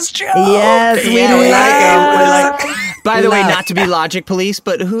incest joke. Yes, we like it. By the way, not to be logic police,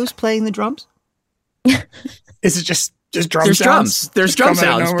 but who's playing the drums? Is it just drum There's sounds? drums. There's drum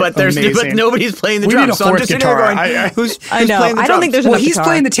sounds, but nobody's playing the We drums. need a So I'm fourth just sitting here guitar. going, who's I know. playing the I don't drums? think there's Well, enough he's guitar.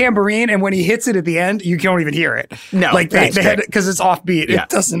 playing the tambourine, and when he hits it at the end, you don't even hear it. No, like they that's had great. because it's offbeat. Yeah. It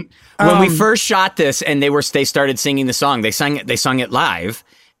doesn't. When we first shot this and they started singing the song, they sung it live.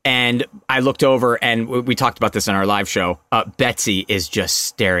 And I looked over and we talked about this in our live show. Betsy is just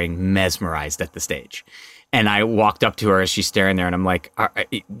staring mesmerized at the stage. And I walked up to her as she's staring there and I'm like,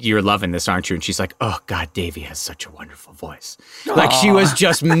 you're loving this, aren't you? And she's like, oh God, Davey has such a wonderful voice. Aww. Like she was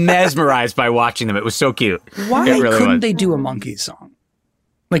just mesmerized by watching them. It was so cute. Why couldn't they do a Monkees song?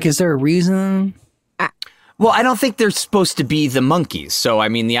 Like, is there a reason? Well, I don't think they're supposed to be the Monkees. So, I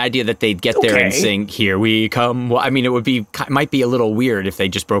mean, the idea that they'd get there and sing, here we come. Well, I mean, might be a little weird if they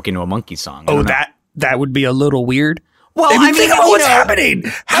just broke into a Monkees song. Oh, that would be a little weird. Well, I mean, think about what's happening.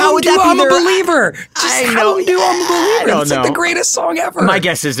 How would do that be I'm a believer? I know. How do I'm a believer? It's like know. the greatest song ever. My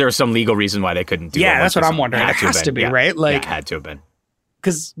guess is there's some legal reason why they couldn't do it. Yeah, that's what I'm wondering. It has to be, right? Like, had to have been.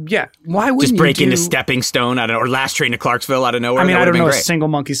 Because, why wouldn't just break you into Stepping Stone, I don't know, or Last Train to Clarksville out of nowhere? I mean, I don't know great. a single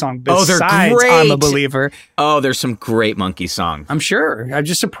Monkey song they're besides great. I'm a Believer. Oh, there's some great Monkey songs. I'm sure. I'm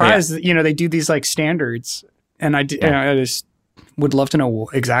just surprised that, they do these like standards. And I just would love to know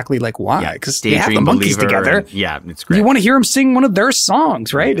exactly like why. Because they have the Monkeys together. It's great. You want to hear them sing one of their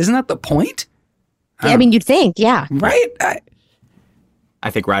songs, right? Isn't that the point? I mean, you'd think, yeah. Right? I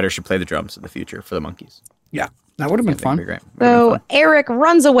think Ryder should play the drums in the future for the Monkees. Yeah. That would have been fun. That'd be great. So Eric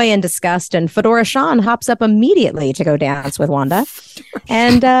runs away in disgust, and Fedora Sean hops up immediately to go dance with Wanda.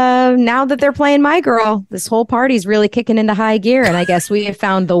 And now that they're playing My Girl, this whole party's really kicking into high gear. And I guess we have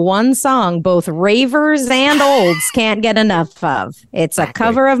found the one song both ravers and olds can't get enough of. It's a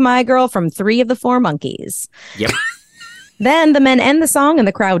cover of My Girl from 3 of the 4 Monkees. Yep. Then the men end the song and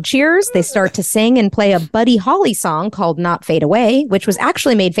the crowd cheers. They start to sing and play a Buddy Holly song called Not Fade Away, which was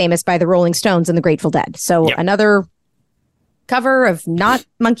actually made famous by the Rolling Stones and the Grateful Dead. So another cover of not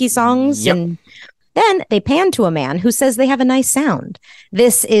monkey songs. Yep. And then they pan to a man who says they have a nice sound.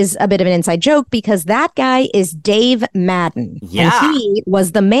 This is a bit of an inside joke because that guy is Dave Madden. Yeah. And he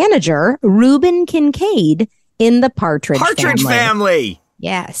was the manager, Reuben Kincaid, in the Partridge Family.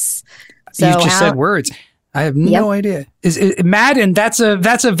 Yes. So you just said words. I have no idea. Is Madden? That's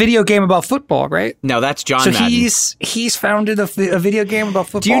a video game about football, right? No, that's John so Madden. he's founded a video game about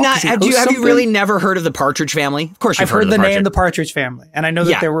football. Do you not? Have you really never heard of the Partridge Family? Of course, I've heard the name, the Partridge Family, and I know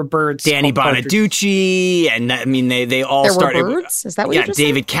that there were birds. Danny Bonaducci, and I mean they all started. Were birds? Is that what you just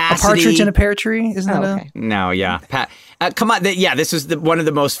David said? Cassidy, a partridge in a pear tree. Isn't that okay. No, yeah. Come on, this is one of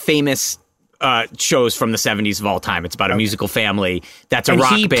the most famous shows from the 70s of all time. It's about a musical family that's a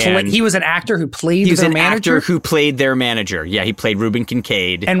rock band. He was an actor who played their manager? Actor who played their manager. Yeah, he played Reuben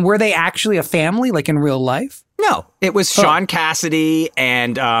Kincaid. And were they actually a family, like in real life? No, it was Sean Cassidy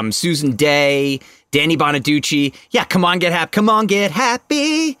and Susan Day, Danny Bonaducci. Yeah, come on, get happy. Come on, get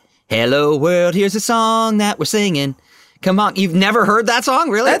happy. Hello, world, here's a song that we're singing. Come on, you've never heard that song,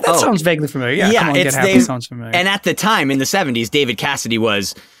 really? That sounds vaguely familiar. Yeah, come on, get happy sounds familiar. And at the time, in the 70s, David Cassidy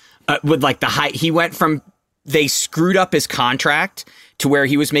was... with like the high, he went from, they screwed up his contract to where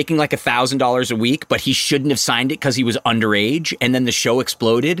he was making like $1,000 a week, but he shouldn't have signed it because he was underage. And then the show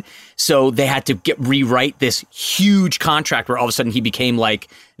exploded. So they had to rewrite this huge contract where all of a sudden he became like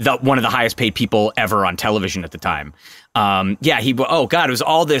one of the highest paid people ever on television at the time. It was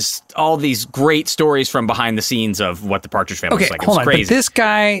all these great stories from behind the scenes of what the Partridge Family was like. Hold on, crazy. but this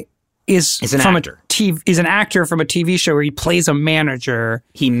guy is an actor. Is an actor from a TV show where he plays a manager.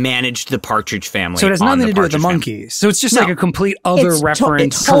 He managed the Partridge Family. So it has nothing to do with the Family. Monkees. So it's just like a complete other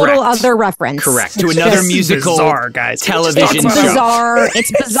reference. It's total other reference. Correct. To another musical bizarre, guys. television it's show. Bizarre.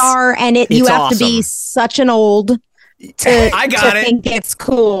 It's bizarre, and you have to be such an old to think it's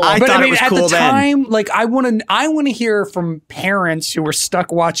cool. I thought it was cool at the time, then. like I want to hear from parents who were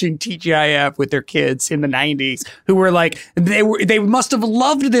stuck watching TGIF with their kids in the 90s who were like they must have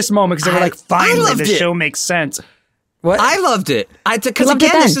loved this moment because they were like, finally the show makes sense. What? I loved it. Because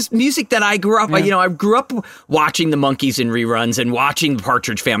again, this is music that I grew up. I grew up watching the Monkees in reruns and watching the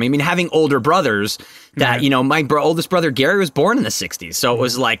Partridge Family. I mean, having older brothers that my oldest brother Gary was born in the '60s, so it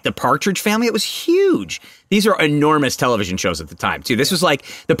was like the Partridge Family. It was huge. These are enormous television shows at the time too. This was like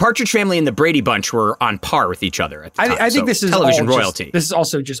the Partridge Family and the Brady Bunch were on par with each other at the time. I think this is television royalty. This is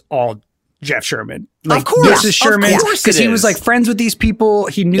also just all Jeff Sherman. Of course. This is Sherman because he was like friends with these people.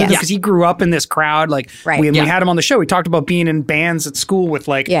 He knew them because he grew up in this crowd. Like we had him on the show. We talked about being in bands at school with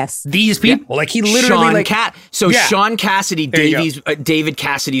like these people. Like he literally Sean Cassidy, David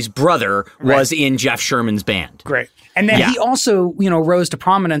Cassidy's brother, was in Jeff Sherman's band. Great. And then he also, rose to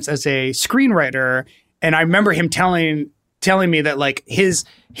prominence as a screenwriter. And I remember him telling me that like his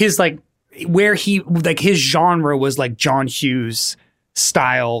like where he like his genre was like John Hughes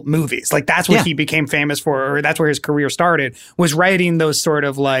style movies. Like that's what he became famous for, or that's where his career started, was writing those sort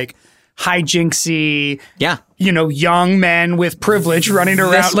of like hijinksy, young men with privilege running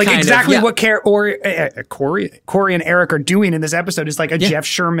around. Like exactly what Corey and Eric are doing in this episode is like a Jeff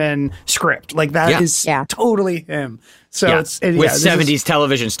Sherman script. Like that is totally him. So it's with 70s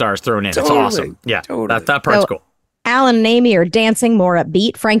television stars thrown in. Totally, it's awesome. Yeah, totally. That part's cool. Alan and Amy are dancing more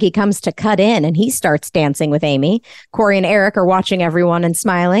upbeat. Frankie comes to cut in and he starts dancing with Amy. Corey and Eric are watching everyone and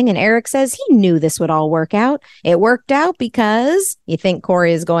smiling. And Eric says he knew this would all work out. It worked out because you think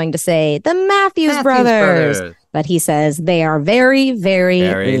Corey is going to say the Matthews brothers. But he says they are very,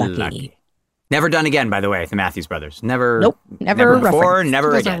 very, lucky. Never done again, by the way, the Matthews brothers. Never. Nope. Never before,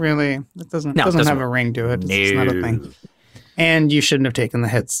 never again. It doesn't have a ring to it. It's not a thing. And you shouldn't have taken the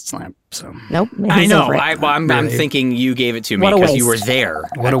head slam. So nope. I know. I'm thinking you gave it to me because you were there.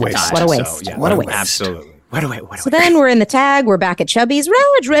 What a waste. What a waste. What a waste. Absolutely. What a waste. So then we're in the tag. We're back at Chubby's.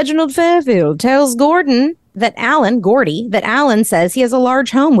 Reginald Fairfield tells Gordy that Alan says he has a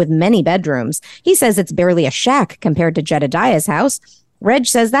large home with many bedrooms. He says it's barely a shack compared to Jedediah's house. Reg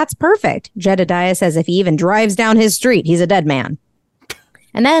says that's perfect. Jedediah says if he even drives down his street, he's a dead man.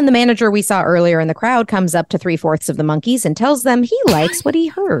 And then the manager we saw earlier in the crowd comes up to 3/4 of the monkeys and tells them he likes what he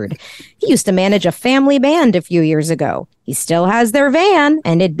heard. He used to manage a family band a few years ago. He still has their van,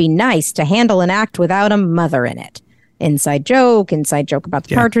 and it'd be nice to handle an act without a mother in it. Inside joke about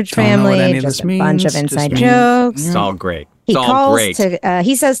the Partridge Family, just a bunch of inside jokes. It's all great.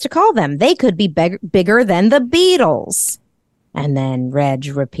 He says to call them. They could be bigger than the Beatles. And then Reg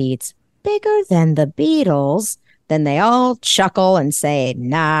repeats, bigger than the Beatles. Then they all chuckle and say,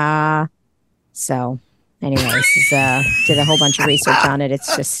 nah. So, anyways, did a whole bunch of research on it.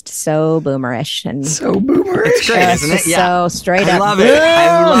 It's just so boomerish. And So boomerish. It's great, isn't it? So straight up. I love it.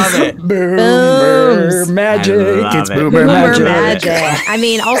 I love it. Boomer magic. It's boomer magic. I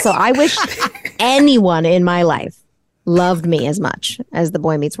mean, also, I wish anyone in my life loved me as much as the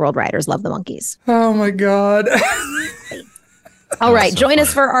Boy Meets World writers love the monkeys. Oh, my God. All right, join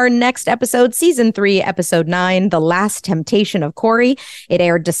us for our next episode, Season 3, Episode 9, The Last Temptation of Corey. It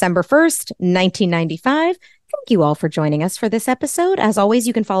aired December 1st, 1995. Thank you all for joining us for this episode. As always,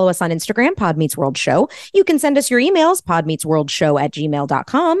 you can follow us on Instagram, Pod Meets World Show. You can send us your emails,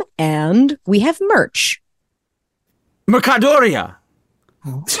 podmeetsworldshow@gmail.com. And we have merch. Mercadoria.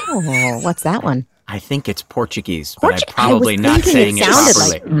 Oh, what's that one? I think it's Portuguese, but I'm probably not saying it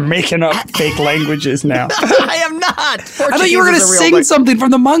properly. Making up fake languages now. I am not. I thought you were going to sing something from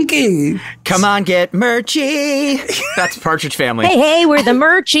the monkey. Come on, get merchy. That's Partridge Family. Hey, we're the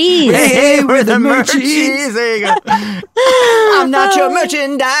merchies. Hey, we're the merchies. There you go. I'm not your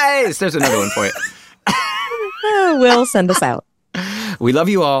merchandise. There's another one for you. Will, send us out. We love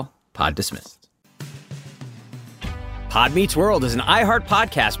you all. Pod dismissed. Pod Meets World is an iHeart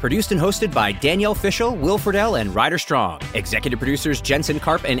podcast produced and hosted by Danielle Fishel, Will Friedle, and Ryder Strong. Executive producers Jensen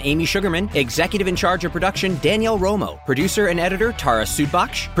Karp and Amy Sugarman. Executive in charge of production Danielle Romo. Producer and editor Tara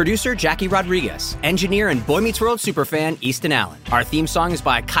Sudbach. Producer Jackie Rodriguez. Engineer and Boy Meets World superfan Easton Allen. Our theme song is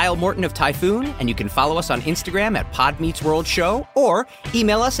by Kyle Morton of Typhoon, and you can follow us on Instagram at Pod Meets World Show or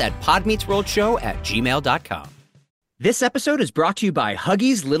email us at podmeetsworldshow@gmail.com. This episode is brought to you by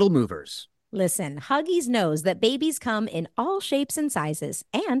Huggies Little Movers. Listen, Huggies knows that babies come in all shapes and sizes,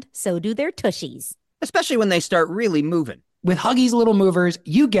 and so do their tushies. Especially when they start really moving. With Huggies Little Movers,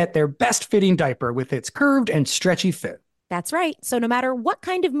 you get their best fitting diaper with its curved and stretchy fit. That's right. So no matter what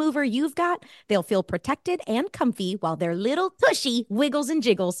kind of mover you've got, they'll feel protected and comfy while their little tushy wiggles and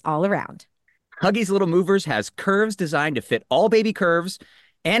jiggles all around. Huggies Little Movers has curves designed to fit all baby curves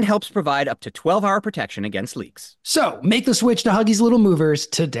and helps provide up to 12-hour protection against leaks. So make the switch to Huggies Little Movers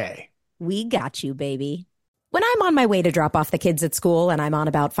today. We got you, baby. When I'm on my way to drop off the kids at school and I'm on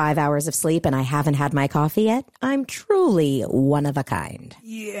about 5 hours of sleep and I haven't had my coffee yet, I'm truly one of a kind.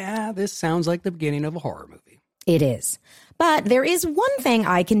 Yeah, this sounds like the beginning of a horror movie. It is. But there is one thing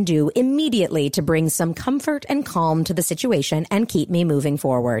I can do immediately to bring some comfort and calm to the situation and keep me moving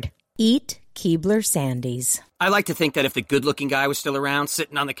forward. Eat Keebler Sandies. I like to think that if the good-looking guy was still around,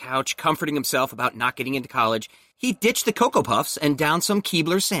 sitting on the couch, comforting himself about not getting into college, he'd ditch the Cocoa Puffs and down some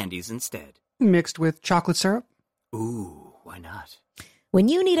Keebler Sandies instead. Mixed with chocolate syrup? Ooh, why not? When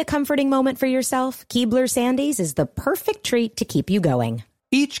you need a comforting moment for yourself, Keebler Sandies is the perfect treat to keep you going.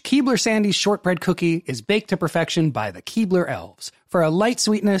 Each Keebler Sandies shortbread cookie is baked to perfection by the Keebler elves for a light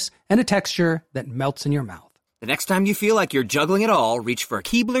sweetness and a texture that melts in your mouth. The next time you feel like you're juggling it all, reach for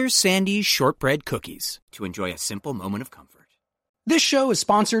Keebler Sandies shortbread cookies to enjoy a simple moment of comfort. This show is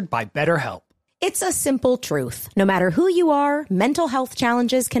sponsored by BetterHelp. It's a simple truth. No matter who you are, mental health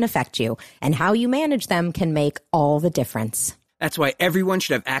challenges can affect you, and how you manage them can make all the difference. That's why everyone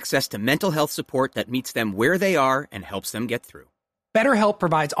should have access to mental health support that meets them where they are and helps them get through. BetterHelp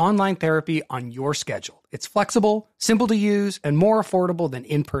provides online therapy on your schedule. It's flexible, simple to use, and more affordable than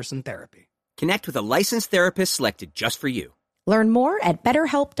in-person therapy. Connect with a licensed therapist selected just for you. Learn more at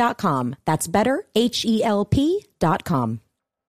BetterHelp.com. That's BetterHelp.com.